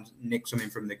Werder can nick something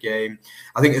from the game.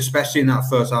 I think especially in that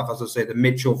first half, as I say, the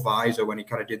Mitchell Weiser, when he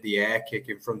kind of did the air kick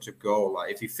in front of goal,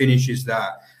 like if he finishes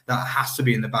that has to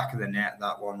be in the back of the net,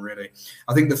 that one, really.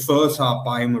 I think the first half,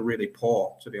 Bayern were really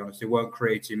poor, to be honest. They weren't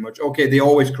creating much. Okay, they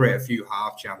always create a few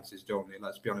half chances, don't they?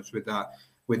 Let's be honest with that.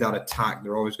 With that attack,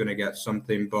 they're always going to get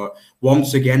something. But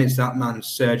once again, it's that man,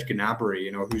 Serge Gnabry,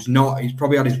 you know, he's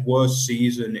probably had his worst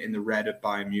season in the red of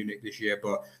Bayern Munich this year.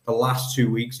 But the last 2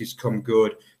 weeks, he's come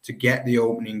good to get the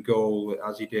opening goal,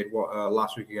 as he did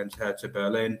last week against Hertha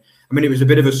Berlin. I mean, it was a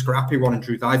bit of a scrappy one, in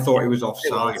truth. I thought it was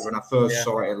offside. When I first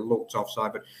saw it, it looked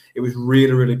offside. But it was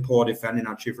really, really poor defending,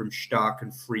 actually, from Stark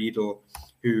and Friedel,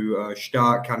 who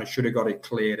Stark kind of should have got it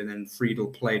cleared, and then Friedel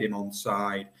played him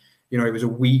onside. You know, it was a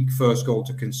weak first goal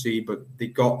to concede, but they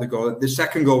got the goal. The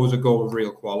second goal was a goal of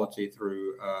real quality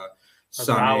through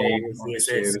Sané.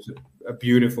 It was a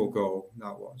beautiful goal,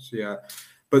 that was, yeah.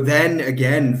 But then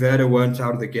again, Werder weren't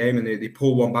out of the game, and they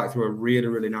pulled one back through a really,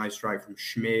 really nice strike from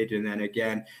Schmid. And then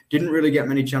again, didn't really get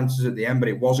many chances at the end, but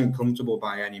it wasn't comfortable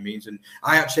by any means. And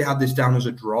I actually had this down as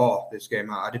a draw, this game.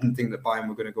 I didn't think that Bayern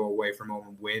were going to go away from home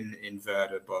and win in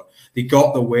Werder, but they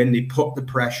got the win. They put the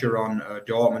pressure on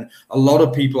Dortmund. A lot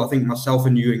of people, I think myself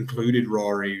and you included,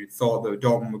 Rory, thought that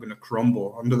Dortmund were going to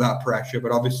crumble under that pressure.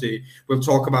 But obviously, we'll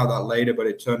talk about that later, but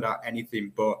it turned out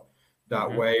anything but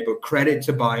that way. But credit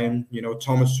to Bayern, you know,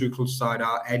 Thomas Tuchel's side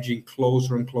are edging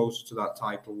closer and closer to that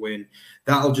title win.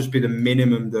 That'll just be the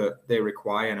minimum that they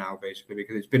require now, basically,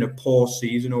 because it's been a poor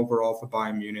season overall for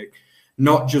Bayern Munich,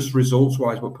 not just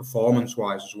results-wise, but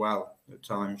performance-wise as well at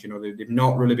times. You know, they've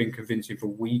not really been convincing for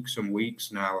weeks and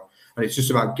weeks now, and it's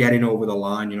just about getting over the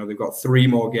line. You know, they've got 3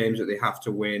 more games that they have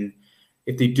to win.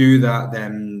 If they do that,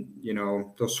 then, you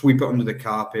know, they'll sweep it under the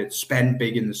carpet, spend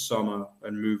big in the summer,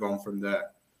 and move on from there.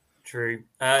 True.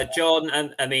 John,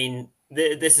 and I mean,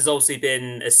 this has obviously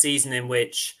been a season in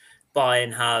which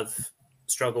Bayern have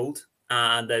struggled,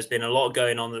 and there's been a lot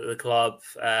going on at the club.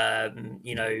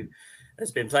 You know,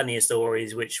 there's been plenty of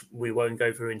stories which we won't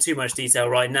go through in too much detail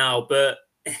right now, but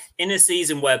in a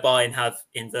season where Bayern have,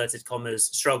 inverted commas,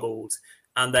 struggled,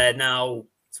 and they're now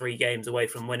 3 games away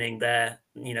from winning their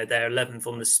 11th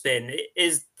on the spin,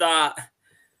 is that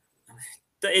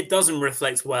it doesn't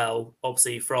reflect well,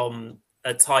 obviously, from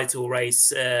a title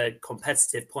race,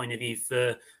 competitive point of view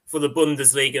for the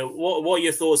Bundesliga. What are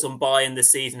your thoughts on Bayern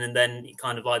this season, and then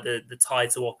kind of like the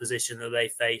title opposition that they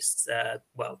faced?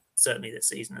 Well, certainly this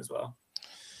season as well.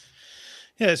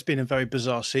 Yeah, it's been a very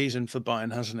bizarre season for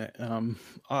Bayern, hasn't it?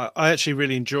 I actually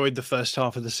really enjoyed the first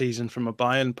half of the season from a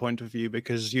Bayern point of view,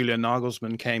 because Julian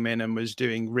Nagelsmann came in and was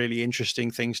doing really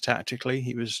interesting things tactically.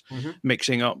 He was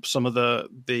mixing up some of the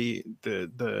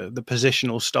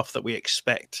positional stuff that we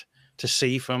expect to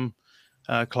see from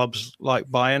clubs like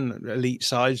Bayern, elite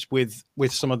sides, with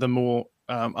some of the more,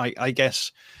 I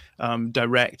guess,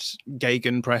 direct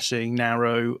Gegen pressing,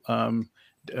 narrow,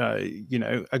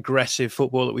 aggressive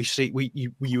football that we see.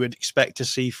 You would expect to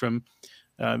see from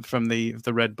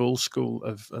the Red Bull school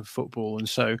of football, and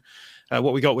so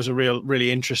what we got was a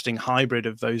really interesting hybrid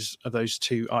of those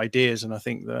 2 ideas, and I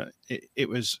think that it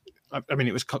was. I mean,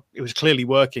 it was clearly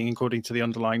working according to the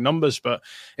underlying numbers, but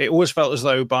it always felt as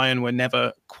though Bayern were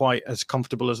never quite as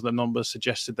comfortable as the numbers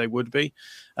suggested they would be.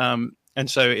 And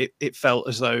so it felt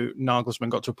as though Nagelsmann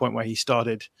got to a point where he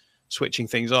started switching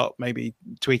things up, maybe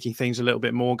tweaking things a little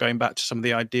bit more, going back to some of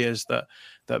the ideas that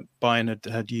Bayern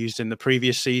had used in the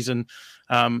previous season.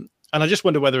 And I just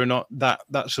wonder whether or not that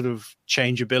sort of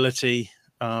changeability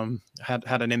had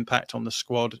an impact on the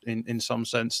squad in some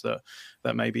sense,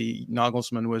 that maybe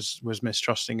Nagelsmann was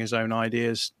mistrusting his own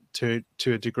ideas to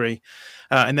a degree,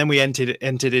 and then we entered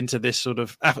into this sort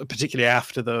of, particularly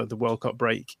after the World Cup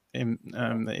break.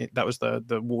 That was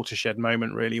the watershed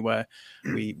moment, really, where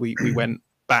we went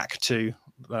back to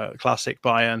classic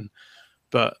Bayern,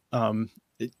 but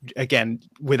again,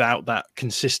 without that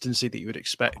consistency that you would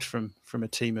expect from a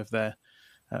team of their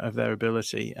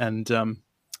ability. And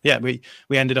we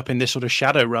ended up in this sort of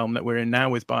shadow realm that we're in now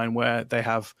with Bayern, where they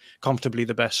have comfortably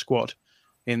the best squad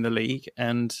in the league,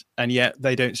 and yet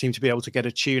they don't seem to be able to get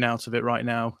a tune out of it right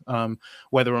now.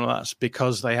 Whether or not that's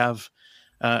because they have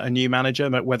a new manager,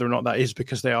 but whether or not that is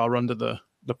because they are under the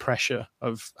pressure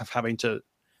of having to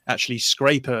actually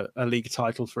scrape a league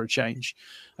title for a change,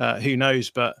 who knows?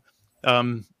 But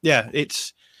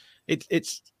it's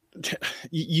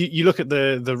you look at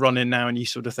the run in now and you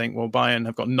sort of think, well, Bayern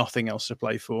have got nothing else to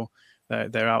play for.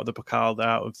 They're out of the Pokal, they're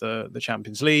out of the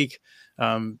Champions League.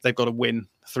 They've got to win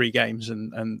 3 games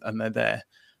and they're there.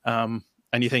 And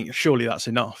you think surely that's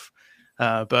enough.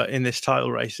 But in this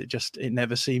title race, it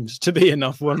never seems to be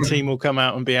enough. One team will come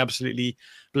out and be absolutely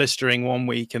blistering one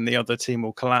week, and the other team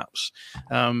will collapse.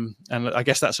 And I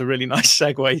guess that's a really nice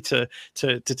segue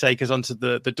to take us onto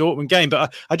the Dortmund game.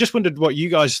 But I just wondered what you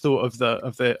guys thought of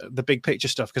the big picture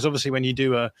stuff, because obviously when you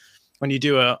do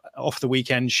a off the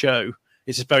weekend show,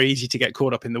 it's just very easy to get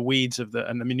caught up in the weeds and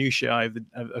the minutiae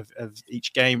of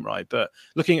each game, right? But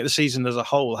looking at the season as a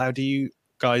whole, how do you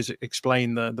guys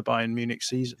explain the Bayern Munich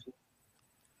season?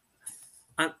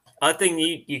 I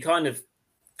think you kind of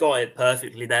got it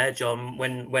perfectly there, John,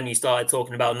 when you started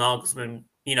talking about Nagelsmann.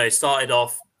 Started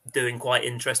off doing quite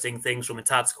interesting things from a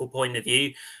tactical point of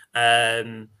view.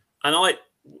 And I,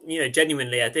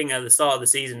 genuinely, I think at the start of the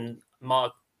season,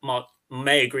 Mark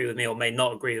may agree with me or may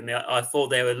not agree with me. I thought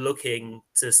they were looking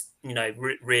to,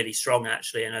 really strong,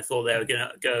 actually. And I thought they were going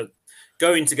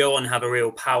to go on and have a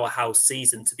real powerhouse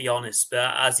season, to be honest.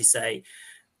 But as you say,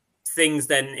 things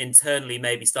then internally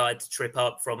maybe started to trip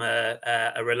up from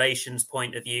a relations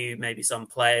point of view. Maybe some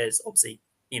players, obviously,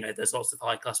 there's lots of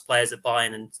high-class players at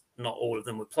Bayern and not all of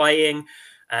them were playing.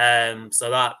 So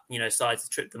that, started to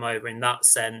trip them over in that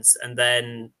sense. And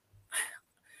then,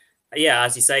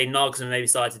 as you say, Nagelsmann maybe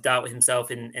started to doubt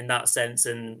himself in that sense.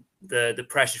 And the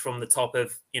pressure from the top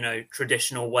of,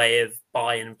 traditional way of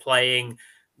Bayern playing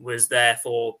was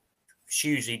therefore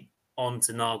hugely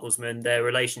onto Nagelsmann. Their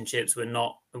relationships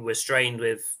were strained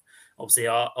with obviously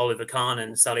Oliver Kahn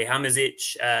and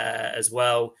Salihamidzic as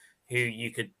well, who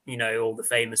you could, all the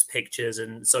famous pictures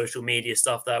and social media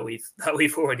stuff that we've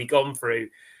already gone through.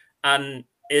 And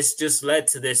it's just led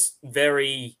to this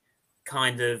very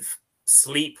kind of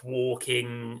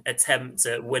sleepwalking attempt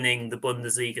at winning the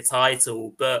Bundesliga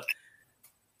title. But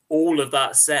all of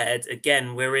that said,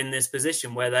 again, we're in this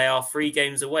position where they are 3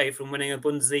 games away from winning a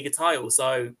Bundesliga title.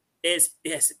 So it's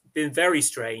been very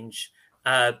strange,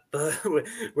 but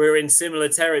we're in similar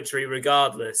territory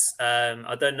regardless.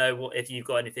 I don't know if you've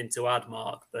got anything to add,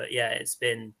 Mark, but it's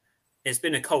been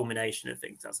a culmination of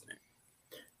things, hasn't it?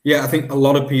 Yeah, I think a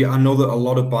lot of people, I know that a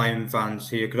lot of Bayern fans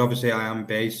here, because obviously I am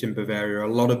based in Bavaria, a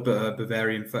lot of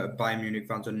Bavarian Bayern Munich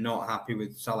fans are not happy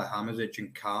with Salihamidzic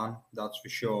and Kahn, that's for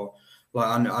sure.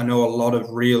 I know a lot of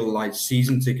real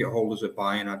season ticket holders at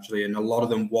Bayern actually, and a lot of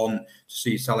them want to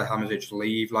see Salihamidzic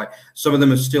leave. Some of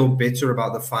them are still bitter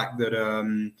about the fact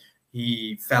that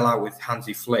he fell out with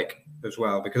Hansi Flick as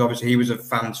well, because obviously he was a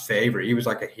fan's favorite. He was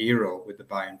like a hero with the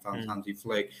Bayern fans, Hansi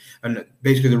Flick. And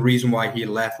basically the reason why he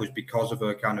left was because of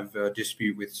a kind of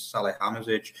dispute with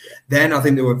Salihamidzic. Then I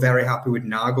think they were very happy with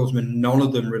Nagelsmann. None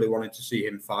of them really wanted to see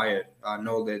him fired. I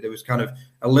know that there was kind of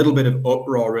a little bit of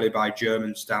uproar really by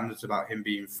German standards about him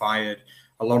being fired.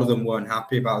 A lot of them weren't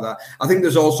happy about that. I think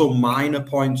there's also minor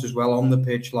points as well on the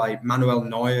pitch, like Manuel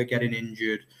Neuer getting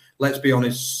injured. Let's be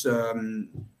honest,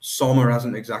 Sommer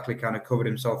hasn't exactly kind of covered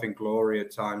himself in glory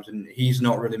at times, and he's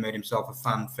not really made himself a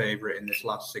fan favourite in this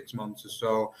last 6 months or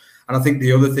so. And I think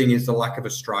the other thing is the lack of a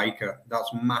striker.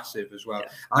 That's massive as well. Yeah.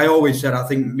 I always said, I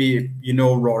think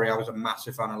Rory, I was a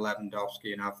massive fan of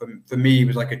Lewandowski, and for me, he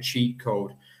was like a cheat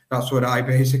code. That's what I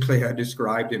basically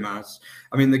described him as.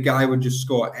 I mean, the guy would just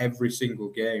score every single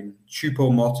game.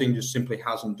 Choupo-Moting just simply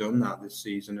hasn't done that this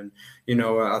season. And,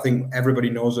 I think everybody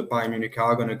knows that Bayern Munich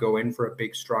are going to go in for a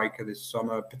big striker this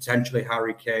summer, potentially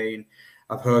Harry Kane.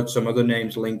 I've heard some other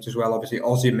names linked as well. Obviously,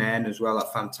 Osimhen as well,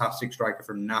 a fantastic striker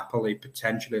from Napoli,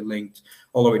 potentially linked.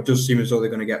 Although it does seem as though they're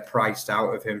going to get priced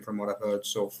out of him from what I've heard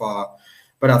so far.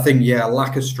 But I think, a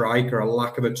lack of striker, a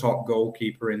lack of a top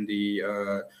goalkeeper in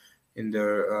the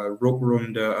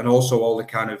Rückrunde, and also all the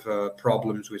kind of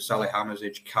problems with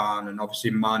Salihamidzic, Kahn, and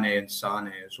obviously Mane and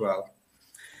Sané as well.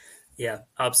 Yeah,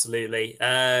 absolutely.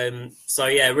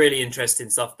 Really interesting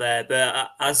stuff there. But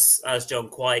as John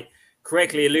quite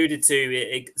correctly alluded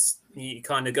to, you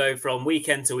kind of go from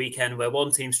weekend to weekend where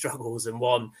one team struggles and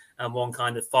one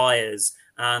kind of fires.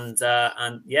 And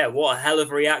yeah, what a hell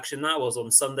of a reaction that was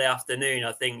on Sunday afternoon.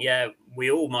 I think, yeah,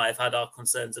 we all might have had our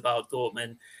concerns about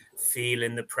Dortmund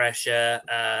feeling the pressure,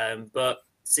 but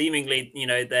seemingly, you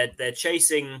know, they're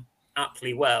chasing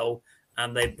aptly well,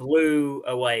 and they blew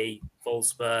away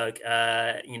Wolfsburg,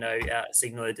 you know, at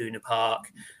Signal Iduna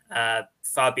Park.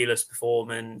 Fabulous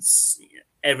performance.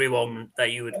 Everyone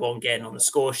that you would want getting on the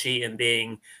score sheet and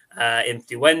being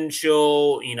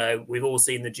influential. You know, we've all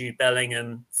seen the Jude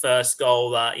Bellingham first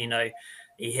goal that, you know,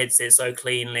 he hits it so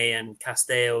cleanly, and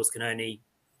Castells can only,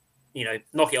 you know,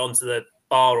 knock it onto the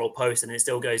bar or post and it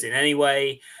still goes in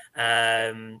anyway.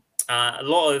 A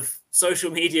lot of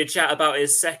social media chat about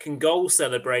his second goal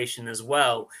celebration as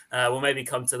well. We'll maybe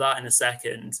come to that in a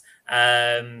second,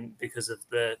 because of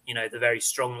the, you know, the very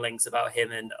strong links about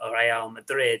him and Real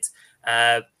Madrid.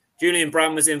 Julian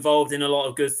Brandt was involved in a lot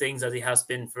of good things, as he has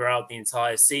been throughout the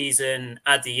entire season.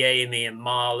 Adeyemi and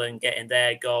Marlon getting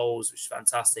their goals, which is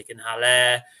fantastic, and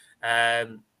Haller.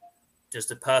 Just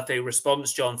a perfect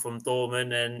response, John, from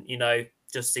Dortmund, and, you know,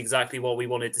 just exactly what we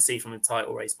wanted to see from a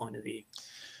title race point of view.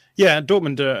 Yeah,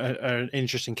 Dortmund are an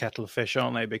interesting kettle of fish,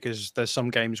 aren't they? Because there's some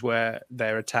games where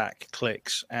their attack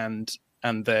clicks and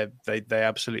they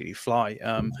absolutely fly.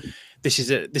 This is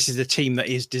a team that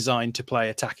is designed to play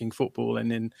attacking football,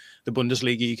 and in the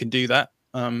Bundesliga you can do that.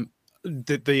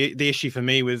 The issue for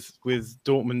me with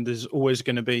Dortmund is always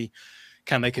going to be,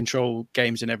 can they control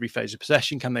games in every phase of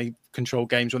possession? Can they control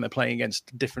games when they're playing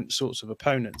against different sorts of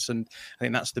opponents? And I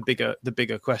think that's the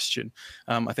bigger question.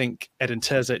 I think Edin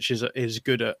Terzic is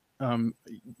good at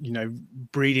you know,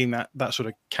 breeding that sort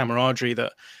of camaraderie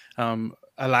that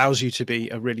allows you to be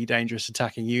a really dangerous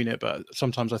attacking unit. But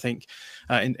sometimes I think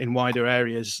in wider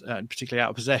areas, particularly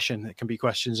out of possession, there can be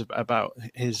questions about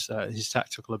his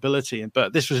tactical ability.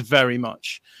 But this was very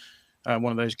much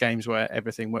one of those games where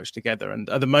everything works together. And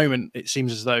at the moment, it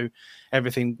seems as though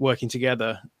everything working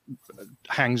together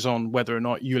hangs on whether or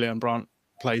not Julian Brandt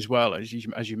plays well. As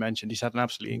you mentioned, he's had an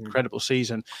absolutely incredible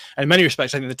season. And in many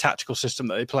respects, I think the tactical system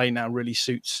that they play now really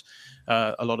suits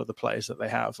a lot of the players that they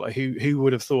have. Like who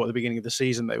would have thought at the beginning of the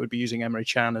season they would be using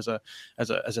Emre Can as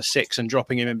a six and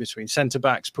dropping him in between centre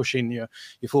backs, pushing your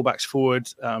fullbacks forward,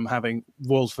 having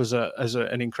Wolf as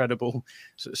an incredible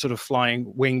sort of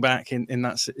flying wing back in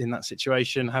that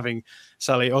situation, having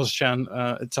Salih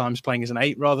Ozcan at times playing as an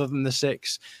 8 rather than the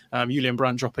 6, Julian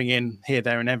Brandt dropping in here,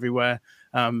 there, and everywhere.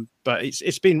 But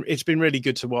it's been really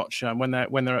good to watch when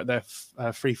they're at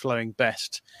their free flowing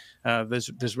best.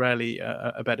 There's rarely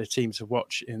a better team to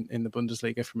watch in the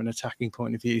Bundesliga from an attacking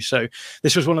point of view. So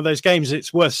this was one of those games.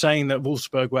 It's worth saying that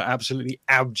Wolfsburg were absolutely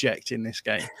abject in this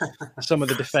game. Some of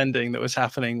the defending that was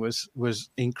happening was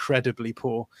incredibly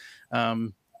poor.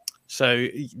 So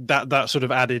that sort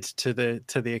of added to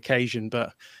the occasion.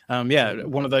 But yeah,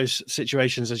 one of those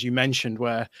situations, as you mentioned,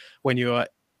 where when you are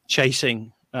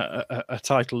chasing a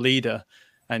title leader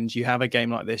and you have a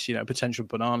game like this, you know, potential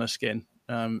banana skin,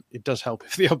 it does help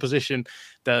if the opposition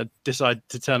decide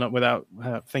to turn up without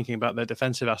thinking about their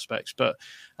defensive aspects. But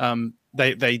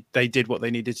they did what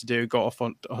they needed to do, got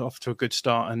off to a good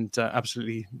start, and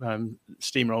absolutely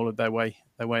steamrolled their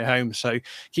way home. So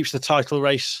keeps the title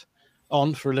race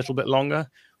on for a little bit longer,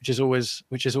 which is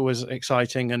always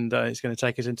exciting, and it's going to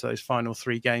take us into those final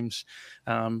 3 games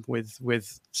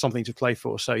with something to play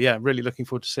for. So yeah, really looking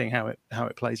forward to seeing how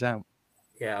it plays out.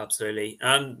 Yeah, absolutely.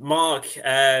 And Mark,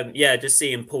 just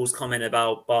seeing Paul's comment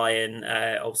about Bayern,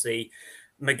 obviously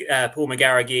Paul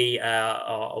McGarrigy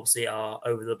are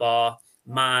over the bar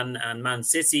man and Man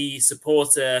City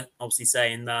supporter, obviously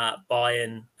saying that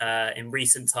Bayern in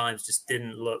recent times just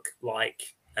didn't look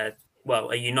like a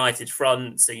united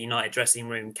front, a united dressing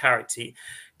room,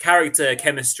 character,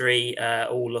 chemistry,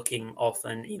 all looking off,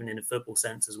 and even in a football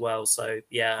sense as well. So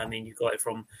yeah, I mean, you got it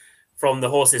from the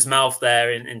horse's mouth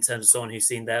there in terms of someone who's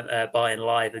seen their Bayern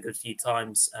live a good few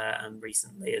times and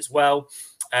recently as well.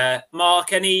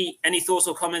 Mark, any thoughts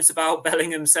or comments about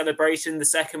Bellingham's celebration, the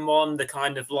second one, the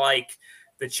kind of like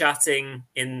the chatting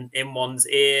in one's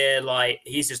ear, like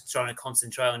he's just trying to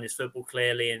concentrate on his football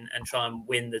clearly and try and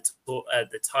win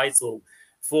the title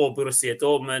for Borussia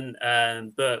Dortmund.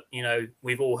 But you know,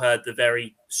 we've all heard the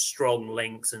very strong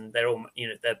links, and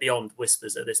they're beyond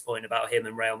whispers at this point about him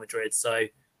and Real Madrid. So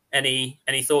any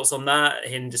thoughts on that?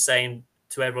 Him just saying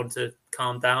to everyone to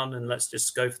calm down and let's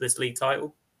just go for this league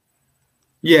title?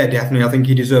 Yeah, definitely. I think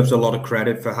he deserves a lot of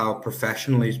credit for how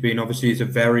professional he's been. Obviously, he's a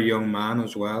very young man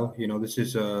as well. You know, this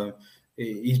is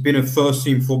he's been a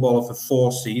first-team footballer for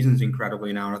 4 seasons,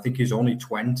 incredibly now, and I think he's only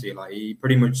 20. Like, he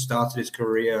pretty much started his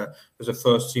career as a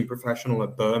first-team professional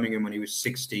at Birmingham when he was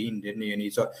 16, didn't he? And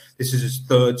this is his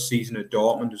 3rd season at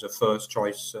Dortmund as a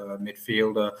first-choice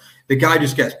midfielder. The guy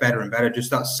just gets better and better. Just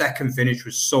that second finish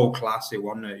was so classy,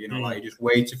 wasn't it? You know, like, he just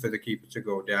waited for the keeper to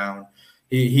go down.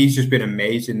 He's just been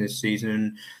amazing this season.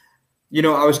 And, you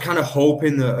know, I was kind of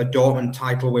hoping that a Dortmund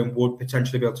title win would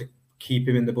potentially be able to keep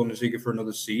him in the Bundesliga for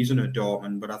another season at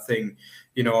Dortmund. But I think,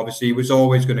 you know, obviously he was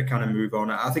always going to kind of move on.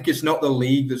 I think it's not the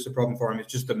league that's the problem for him.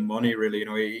 It's just the money, really. You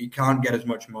know, he can't get as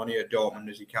much money at Dortmund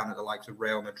as he can at the likes of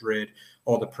Real Madrid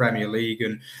or the Premier League.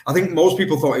 And I think most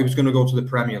people thought he was going to go to the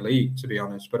Premier League, to be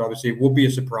honest. But obviously it would be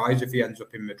a surprise if he ends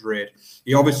up in Madrid.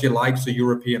 He obviously likes the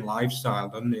European lifestyle,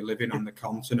 doesn't he, living on the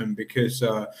continent, because,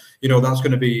 you know, that's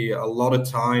going to be a lot of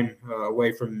time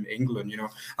away from England. You know,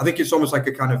 I think it's almost like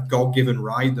a kind of God-given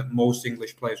right that most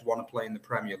English players want to play in the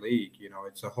Premier League. You know,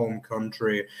 it's a home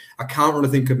country. I can't really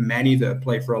think of many that have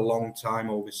played for a long time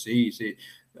overseas.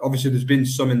 Obviously, there's been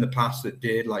some in the past that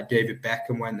did, like David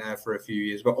Beckham went there for a few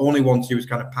years, but only once he was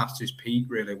kind of past his peak,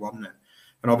 really, wasn't it?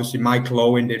 And obviously, Michael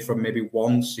Owen did for maybe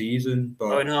 1 season.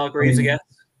 But Owen Hargreaves, I guess.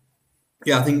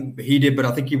 Yeah, I think he did, but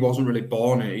I think he wasn't really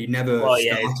born. He never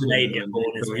started. He's Canadian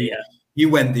born, isn't he? He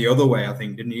went the other way, I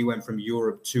think, didn't he? He went from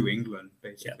Europe to England,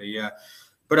 basically. Yeah.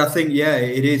 But I think,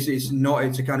 it is. It's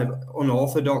a kind of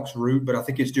unorthodox route, but I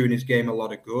think it's doing his game a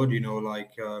lot of good. You know,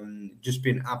 like just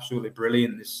been absolutely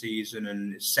brilliant this season,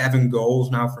 and 7 goals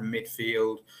now from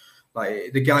midfield.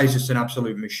 Like, the guy's just an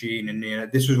absolute machine, and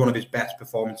this was one of his best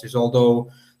performances. Although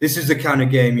this is the kind of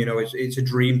game, you know, it's a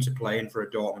dream to play in for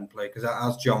a Dortmund player, because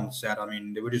as John said, I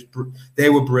mean, they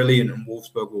were brilliant and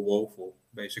Wolfsburg were woeful,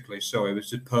 basically. So it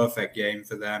was a perfect game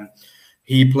for them.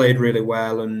 He played really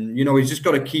well, and, you know, he's just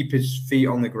got to keep his feet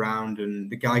on the ground, and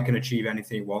the guy can achieve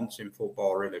anything he wants in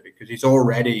football, really, because he's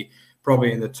already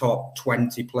probably in the top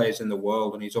 20 players in the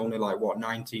world, and he's only like,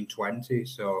 19, 20.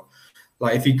 So,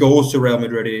 like, if he goes to Real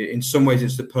Madrid, in some ways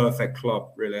it's the perfect club,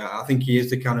 really. I think he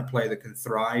is the kind of player that can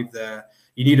thrive there.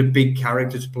 You need a big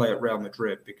character to play at Real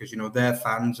Madrid, because, you know, their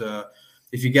fans are,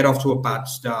 if you get off to a bad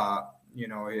start, you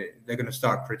know, they're going to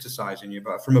start criticizing you.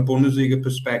 But from a Bundesliga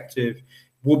perspective,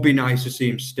 would be nice to see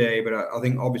him stay, but I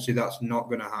think obviously that's not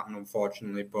going to happen,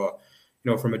 unfortunately. But, you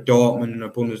know, from a Dortmund and a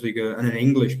Bundesliga and an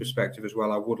English perspective as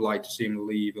well, I would like to see him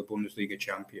leave a Bundesliga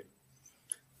champion.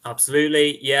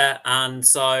 Absolutely, yeah. And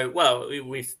so, well,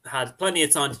 we've had plenty of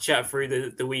time to chat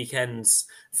through the weekend's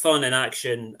fun and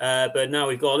action, but now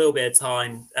we've got a little bit of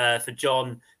time for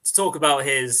John to talk about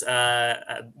his,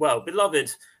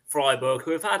 beloved Freiburg,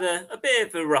 who have had a bit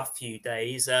of a rough few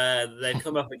days. They've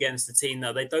come up against a team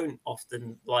that they don't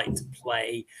often like to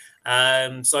play.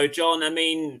 So, John, I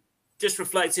mean, just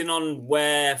reflecting on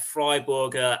where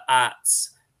Freiburg are at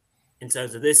in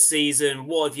terms of this season,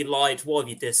 what have you liked? What have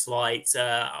you disliked?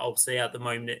 Obviously, at the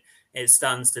moment, it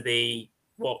stands to be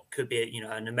what could be, you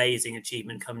know, an amazing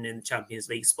achievement coming in the Champions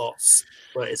League spots,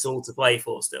 but it's all to play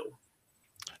for still.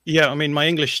 Yeah, I mean, my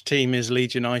English team is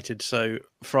Leeds United, so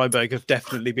Freiburg have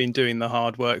definitely been doing the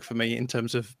hard work for me in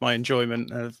terms of my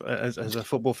enjoyment as a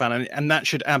football fan, and that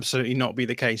should absolutely not be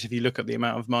the case. If you look at the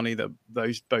amount of money that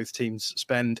both teams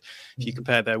spend, if you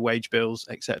compare their wage bills,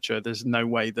 etc., there's no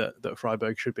way that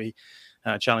Freiburg should be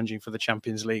challenging for the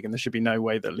Champions League, and there should be no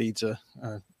way that Leeds are,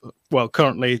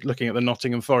 currently looking at the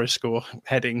Nottingham Forest score,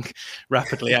 heading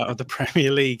rapidly out of the Premier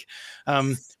League.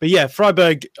 But yeah,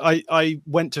 Freiburg, I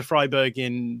went to Freiburg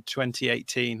in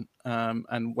 2018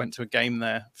 and went to a game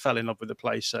there, fell in love with the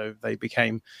place, so they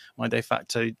became my de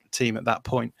facto team at that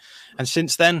point. And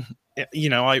since then, you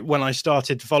know, when I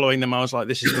started following them, I was like,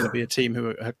 this is going to be a team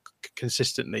who are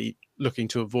consistently looking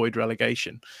to avoid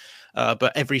relegation.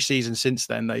 But every season since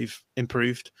then, they've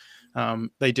improved.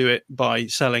 They do it by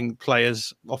selling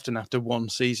players often after one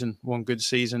good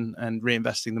season, and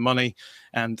reinvesting the money.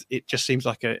 And it just seems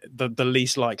like the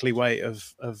least likely way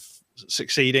of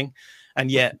succeeding. And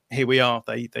yet here we are.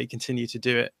 They continue to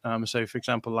do it. So, for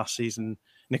example, last season,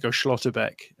 Nico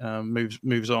Schlotterbeck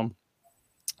moves on.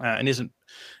 And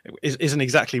isn't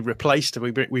exactly replaced.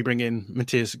 We bring in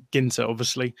Matthias Ginter,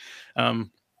 obviously.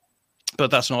 But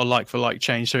that's not a like-for-like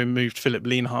change. So we moved Philip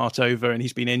Lienhart over, and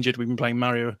he's been injured. We've been playing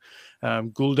Mario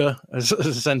Gulda as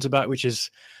a centre-back, which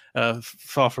is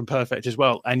far from perfect as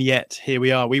well. And yet, here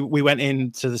we are. We went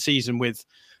into the season with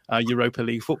Europa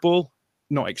League football,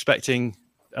 not expecting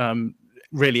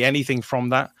really anything from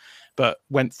that, but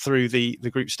went through the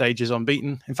group stages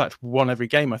unbeaten. In fact, won every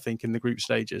game, I think, in the group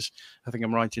stages. I think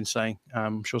I'm right in saying.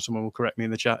 I'm sure someone will correct me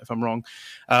in the chat if I'm wrong.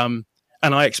 And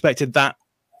I expected that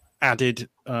added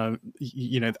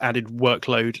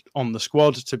workload on the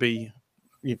squad to be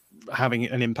having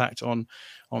an impact on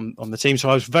the team. So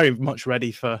I was very much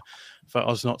ready for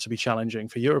us not to be challenging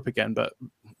for Europe again. But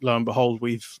lo and behold,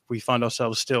 we find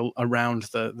ourselves still around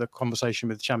the conversation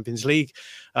with the Champions League.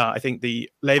 I think the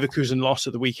Leverkusen loss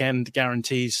at the weekend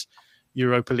guarantees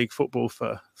Europa League football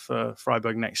for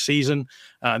Freiburg next season.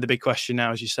 The big question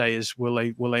now, as you say, is will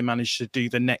they manage to do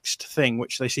the next thing,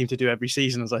 which they seem to do every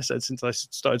season, as I said, since I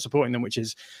started supporting them, which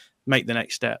is make the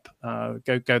next step,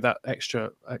 go that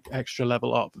extra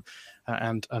level up,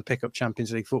 and pick up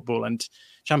Champions League football. And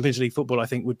Champions League football, I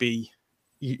think, would be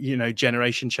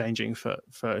generation changing for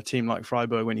a team like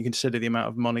Freiburg when you consider the amount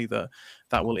of money that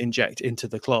will inject into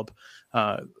the club.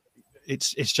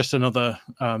 It's just another.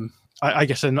 I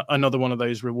guess another one of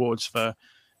those rewards for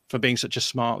being such a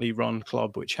smartly run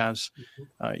club, which has,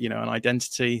 an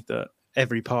identity that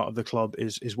every part of the club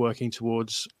is working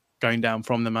towards, going down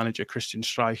from the manager Christian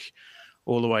Streich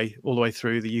all the way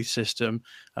through the youth system,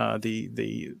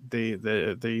 the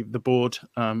board,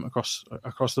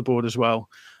 across the board as well.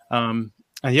 And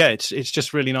yeah, it's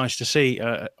just really nice to see.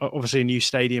 Obviously, a new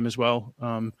stadium as well.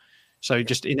 So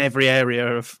just in every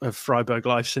area of Freiburg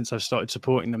life since I've started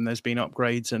supporting them, there's been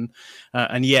upgrades,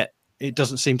 and yet it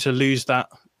doesn't seem to lose that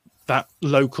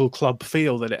local club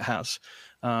feel that it has.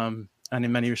 And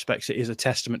in many respects, it is a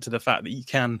testament to the fact that you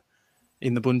can,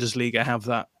 in the Bundesliga, have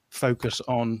that focus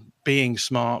on being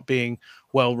smart, being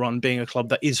well run, being a club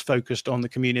that is focused on the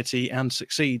community and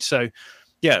succeed. So,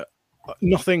 yeah,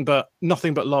 nothing but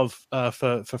love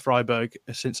for Freiburg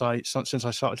since I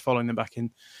started following them back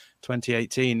in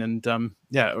 2018, and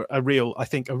a real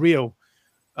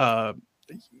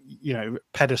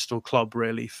pedestal club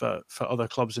really for other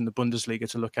clubs in the Bundesliga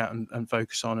to look at and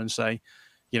focus on and say,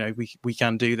 we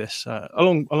can do this,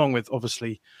 along with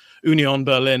obviously Union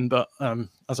Berlin. But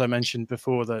as I mentioned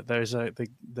before, that there's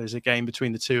a game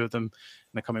between the two of them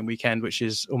in the coming weekend, which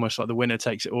is almost like the winner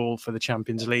takes it all for the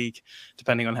Champions League,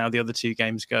 depending on how the other two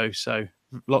games go. So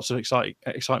lots of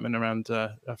excitement around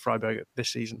Freiburg this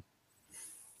season.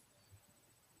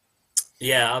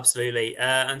 Yeah, absolutely.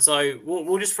 And so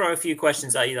we'll just throw a few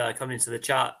questions at you that are coming into the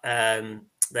chat.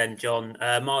 Then, John,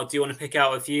 Mark, do you want to pick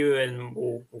out a few and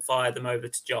we'll fire them over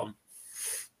to John?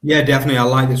 Yeah, definitely. I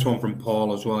like this one from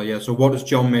Paul as well. Yeah. So, what does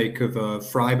John make of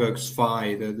Freiburg's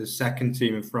FI, the second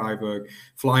team of Freiburg,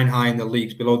 flying high in the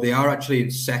leagues below? They are actually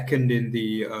in second in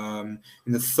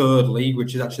the third league,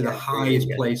 which is actually the highest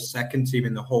placed second team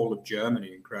in the whole of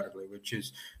Germany. Incredibly, which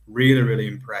is really, really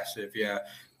impressive. Yeah.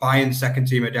 Bayern's second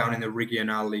team are down in the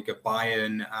Regionalliga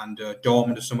Bayern, and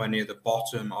Dortmund are somewhere near the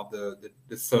bottom of the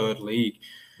third league.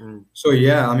 So,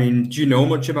 yeah, I mean, do you know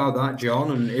much about that,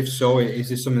 John? And if so, is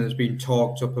this something that's been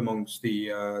talked up amongst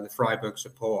the Freiburg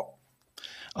support?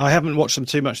 I haven't watched them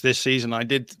too much this season. I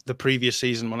did the previous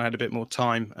season when I had a bit more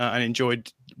time, and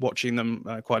enjoyed watching them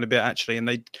quite a bit, actually. And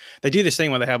they do this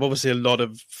thing where they have obviously a lot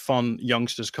of fun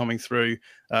youngsters coming through.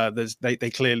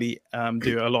 They clearly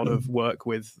do a lot of work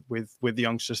with the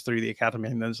youngsters through the academy,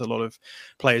 and there's a lot of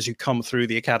players who come through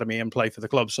the academy and play for the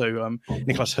club. So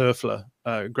Niklas Höfler,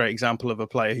 a great example of a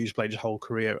player who's played his whole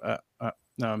career at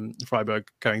Freiburg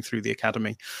going through the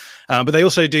academy. But they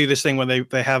also do this thing where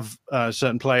they have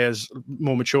certain players,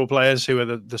 more mature players, who are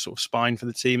the sort of spine for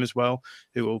the team as well,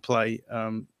 who will play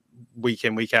week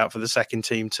in, week out for the second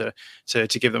team to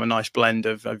give them a nice blend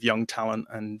of young talent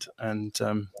and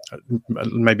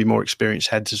maybe more experienced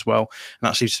heads as well. And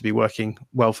that seems to be working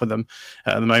well for them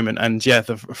at the moment. And yeah,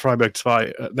 the Freiburg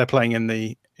 2, they're playing in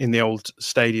the old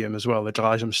stadium as well, the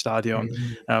Dreisam-Stadion,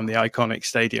 the iconic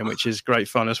stadium, which is great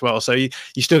fun as well. So you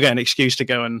still get an excuse to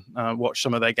go and watch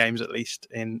some of their games, at least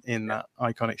in that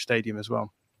iconic stadium as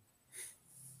well.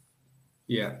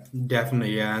 Yeah,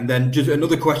 definitely. Yeah. And then just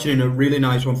another question, and a really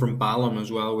nice one from Ballum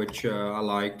as well, which I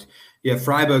liked. Yeah,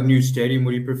 Freiburg new stadium.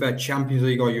 Would you prefer Champions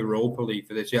League or Europa League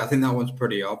for this? Yeah, I think that one's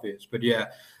pretty obvious. But yeah,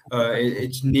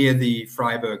 it's near the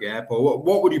Freiburg airport.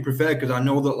 What would you prefer? Because I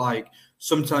know that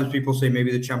sometimes people say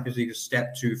maybe the Champions League is a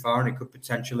step too far and it could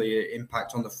potentially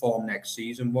impact on the form next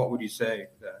season. What would you say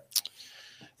there?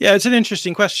 Yeah, it's an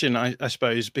interesting question, I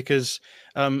suppose, because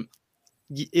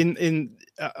in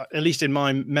at least in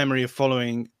my memory of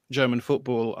following German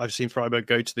football, I've seen Freiburg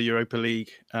go to the Europa League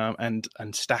and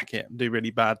stack it, do really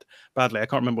badly. I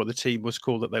can't remember what the team was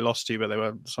called that they lost to, but they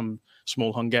were some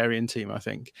small Hungarian team, I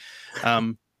think.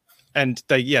 And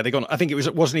they got. I think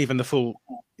it wasn't even the full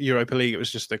Europa League; it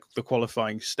was just the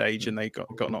qualifying stage, and they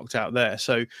got knocked out there.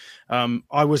 So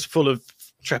I was full of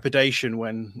trepidation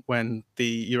when the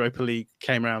Europa League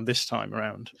came around this time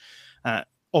around.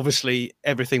 Obviously,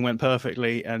 everything went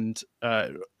perfectly, and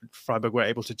Freiburg were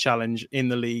able to challenge in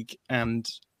the league and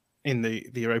in the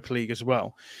Europa League as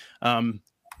well.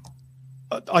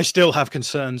 I still have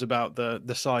concerns about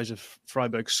the size of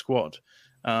Freiburg's squad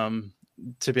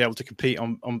to be able to compete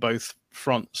on both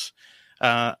fronts.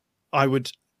 I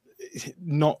would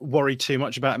not worry too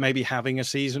much about maybe having a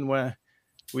season where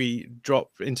we drop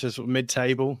into sort of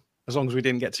mid-table, as long as we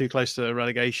didn't get too close to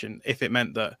relegation, if it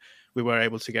meant that we were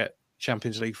able to get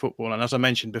Champions League football. And as I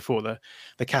mentioned before, the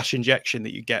cash injection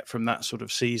that you get from that sort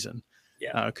of season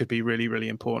could be really, really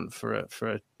important for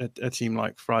a team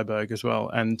like Freiburg as well,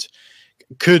 and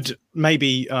could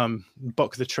maybe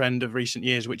buck the trend of recent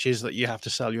years, which is that you have to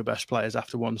sell your best players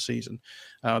after one season.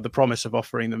 The promise of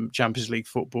offering them Champions League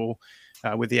football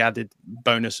with the added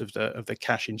bonus of the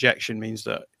cash injection means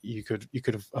that you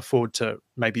could afford to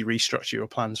maybe restructure your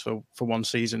plans for one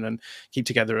season and keep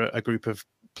together a group of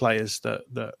players that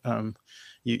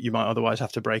you might otherwise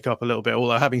have to break up a little bit.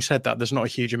 Although having said that, there's not a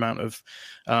huge amount of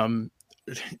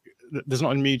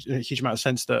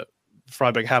sense that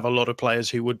Freiburg have a lot of players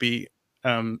who would be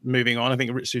moving on. I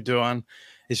think Ritsu Doan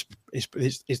is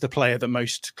the player that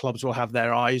most clubs will have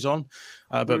their eyes on.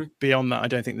 But beyond that, I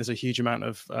don't think there's a huge amount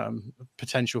of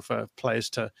potential for players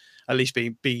to at least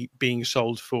be being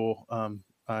sold for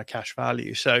cash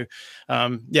value. So,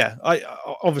 I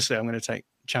obviously I'm going to take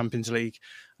Champions League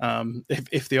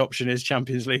if the option is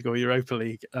Champions League or Europa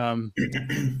League.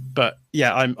 But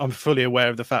yeah, I'm fully aware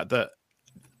of the fact that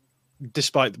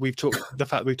despite we've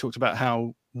talked about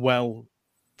how well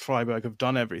Freiburg have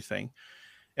done everything,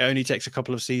 it only takes a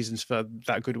couple of seasons for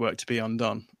that good work to be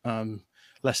undone.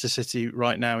 Leicester City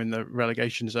right now in the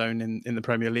relegation zone in the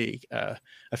Premier League, a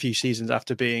few seasons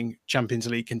after being Champions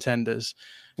League contenders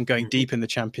and going deep in the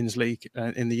Champions League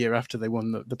in the year after they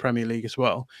won the Premier League as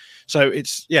well. So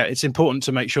it's important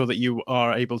to make sure that you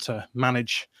are able to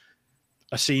manage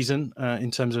a season in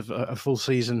terms of a full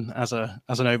season as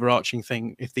an overarching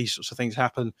thing if these sorts of things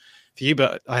happen for you.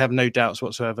 But I have no doubts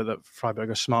whatsoever that Freiburg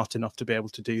are smart enough to be able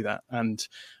to do that. And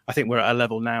I think we're at a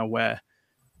level now where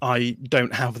I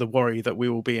don't have the worry that we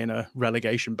will be in a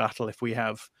relegation battle if we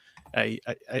have a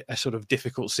sort of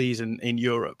difficult season in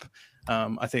Europe.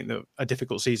 I think that a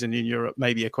difficult season in Europe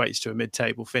maybe equates to a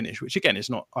mid-table finish, which again is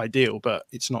not ideal, but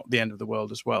it's not the end of the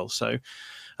world as well. So,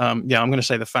 I'm going to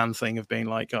say the fan thing of being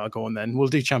like, "Oh, go on then, we'll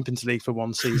do Champions League for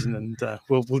one season, and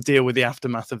we'll deal with the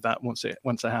aftermath of that once it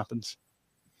happens."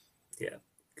 Yeah,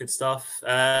 good stuff.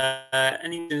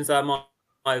 Any things that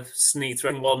I've sneaked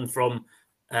through? One from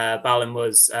Balin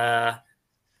was.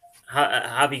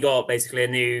 Have you got basically a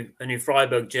new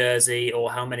Freiburg jersey, or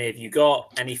how many have you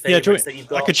got? Any favorites that you've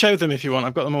got? I could show them if you want.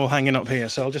 I've got them all hanging up here,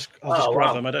 so I'll just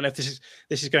grab them. I don't know if this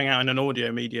is going out in an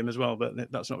audio medium as well, but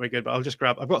that's not very good. But I'll just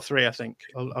grab. I've got 3, I think.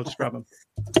 I'll just grab them.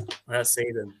 Let's see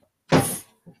them.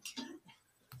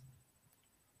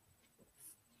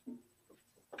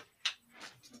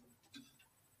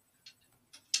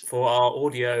 For our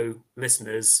audio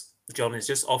listeners, John is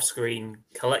just off screen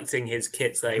collecting his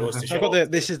kits that he wants to show.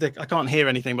 I can't hear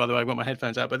anything, by the way. I've got my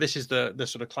headphones out, but this is the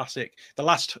sort of classic, the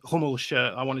last Hummel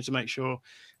shirt. I wanted to make sure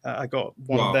I got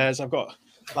one of theirs. I've got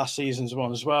last season's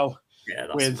one as well. Yeah,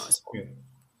 that's a nice one.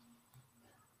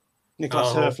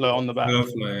 Niklas Höfler on the back.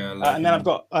 And then I've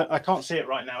got, I can't see it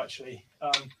right now actually,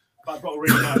 but I've got a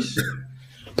really nice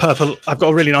purple. I've got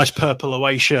a really nice purple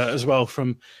away shirt as well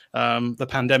from the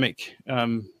pandemic.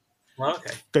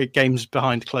 Games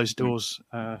behind closed doors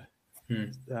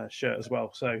shirt as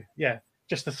well. So yeah,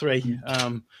 just the 3.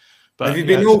 But have you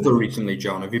been over recently,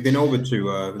 John? Have you been over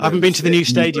to? I haven't been to the new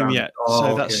stadium yet,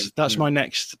 so that's my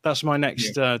next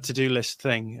to-do list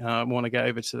thing. I want to get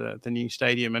over to the new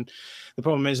stadium, and the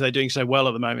problem is they're doing so well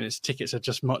at the moment. Its tickets are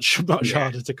just much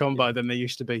harder to come by than they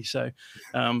used to be. So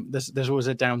there's always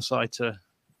a downside to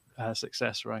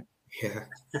success, right? Yeah,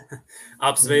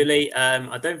 absolutely.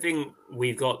 I don't think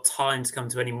we've got time to come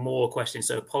to any more questions,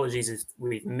 so apologies if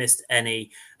we've missed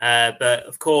any. But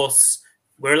of course,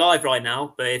 we're live right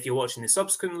now. But if you're watching this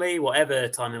subsequently, whatever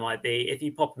time it might be, if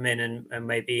you pop them in and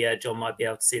maybe John might be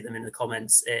able to see them in the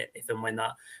comments if and when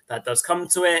that does come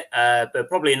to it. But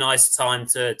probably a nice time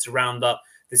to round up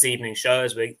this evening's show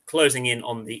as we're closing in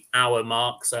on the hour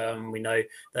mark. So we know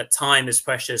that time is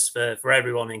precious for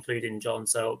everyone, including John.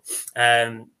 So.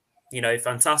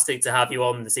 Fantastic to have you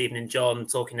on this evening, John,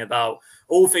 talking about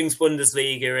all things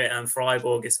Bundesliga and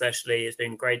Freiburg especially. It's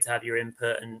been great to have your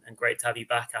input and great to have you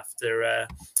back after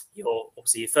your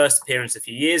first appearance a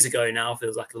few years ago now.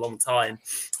 Feels like a long time.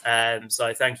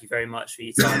 So thank you very much for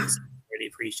your time. Really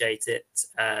appreciate it.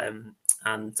 I'll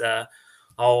hand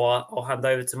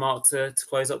over to Mark to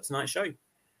close up tonight's show.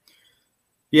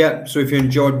 Yeah, so if you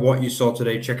enjoyed what you saw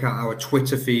today, check out our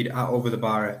Twitter feed at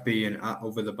 @OverTheBarFB and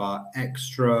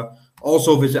 @OverTheBarExtra.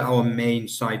 Also visit our main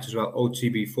site as well,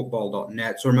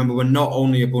 otbfootball.net. So remember, we're not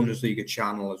only a Bundesliga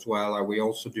channel as well, we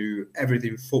also do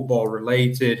everything football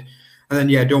related. And then,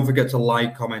 yeah, don't forget to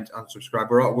like, comment, and subscribe.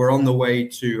 We're on the way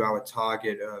to our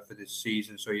target for this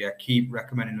season. So, yeah, keep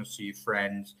recommending us to your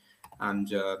friends and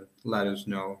let us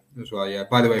know as well. Yeah.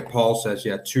 By the way, Paul says,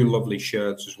 yeah, 2 lovely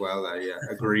shirts as well. Yeah,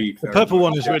 agreed. The purple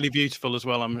one is really beautiful as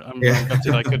well. I'm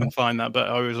gutted I couldn't find that, but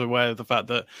I was aware of the fact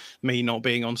that me not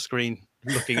being on screen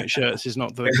looking at shirts is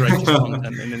not the greatest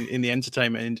content in the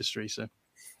entertainment industry. So.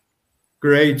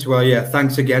 Great. Well, yeah,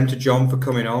 thanks again to John for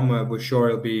coming on. We're sure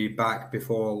he'll be back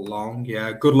before long.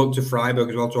 Yeah, good luck to Freiburg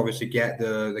as well to obviously get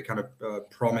the kind of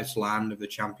promised land of the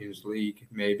Champions League,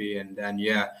 maybe. And then,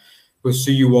 yeah, we'll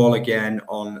see you all again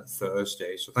on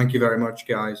Thursday. So thank you very much,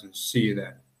 guys, and see you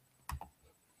then.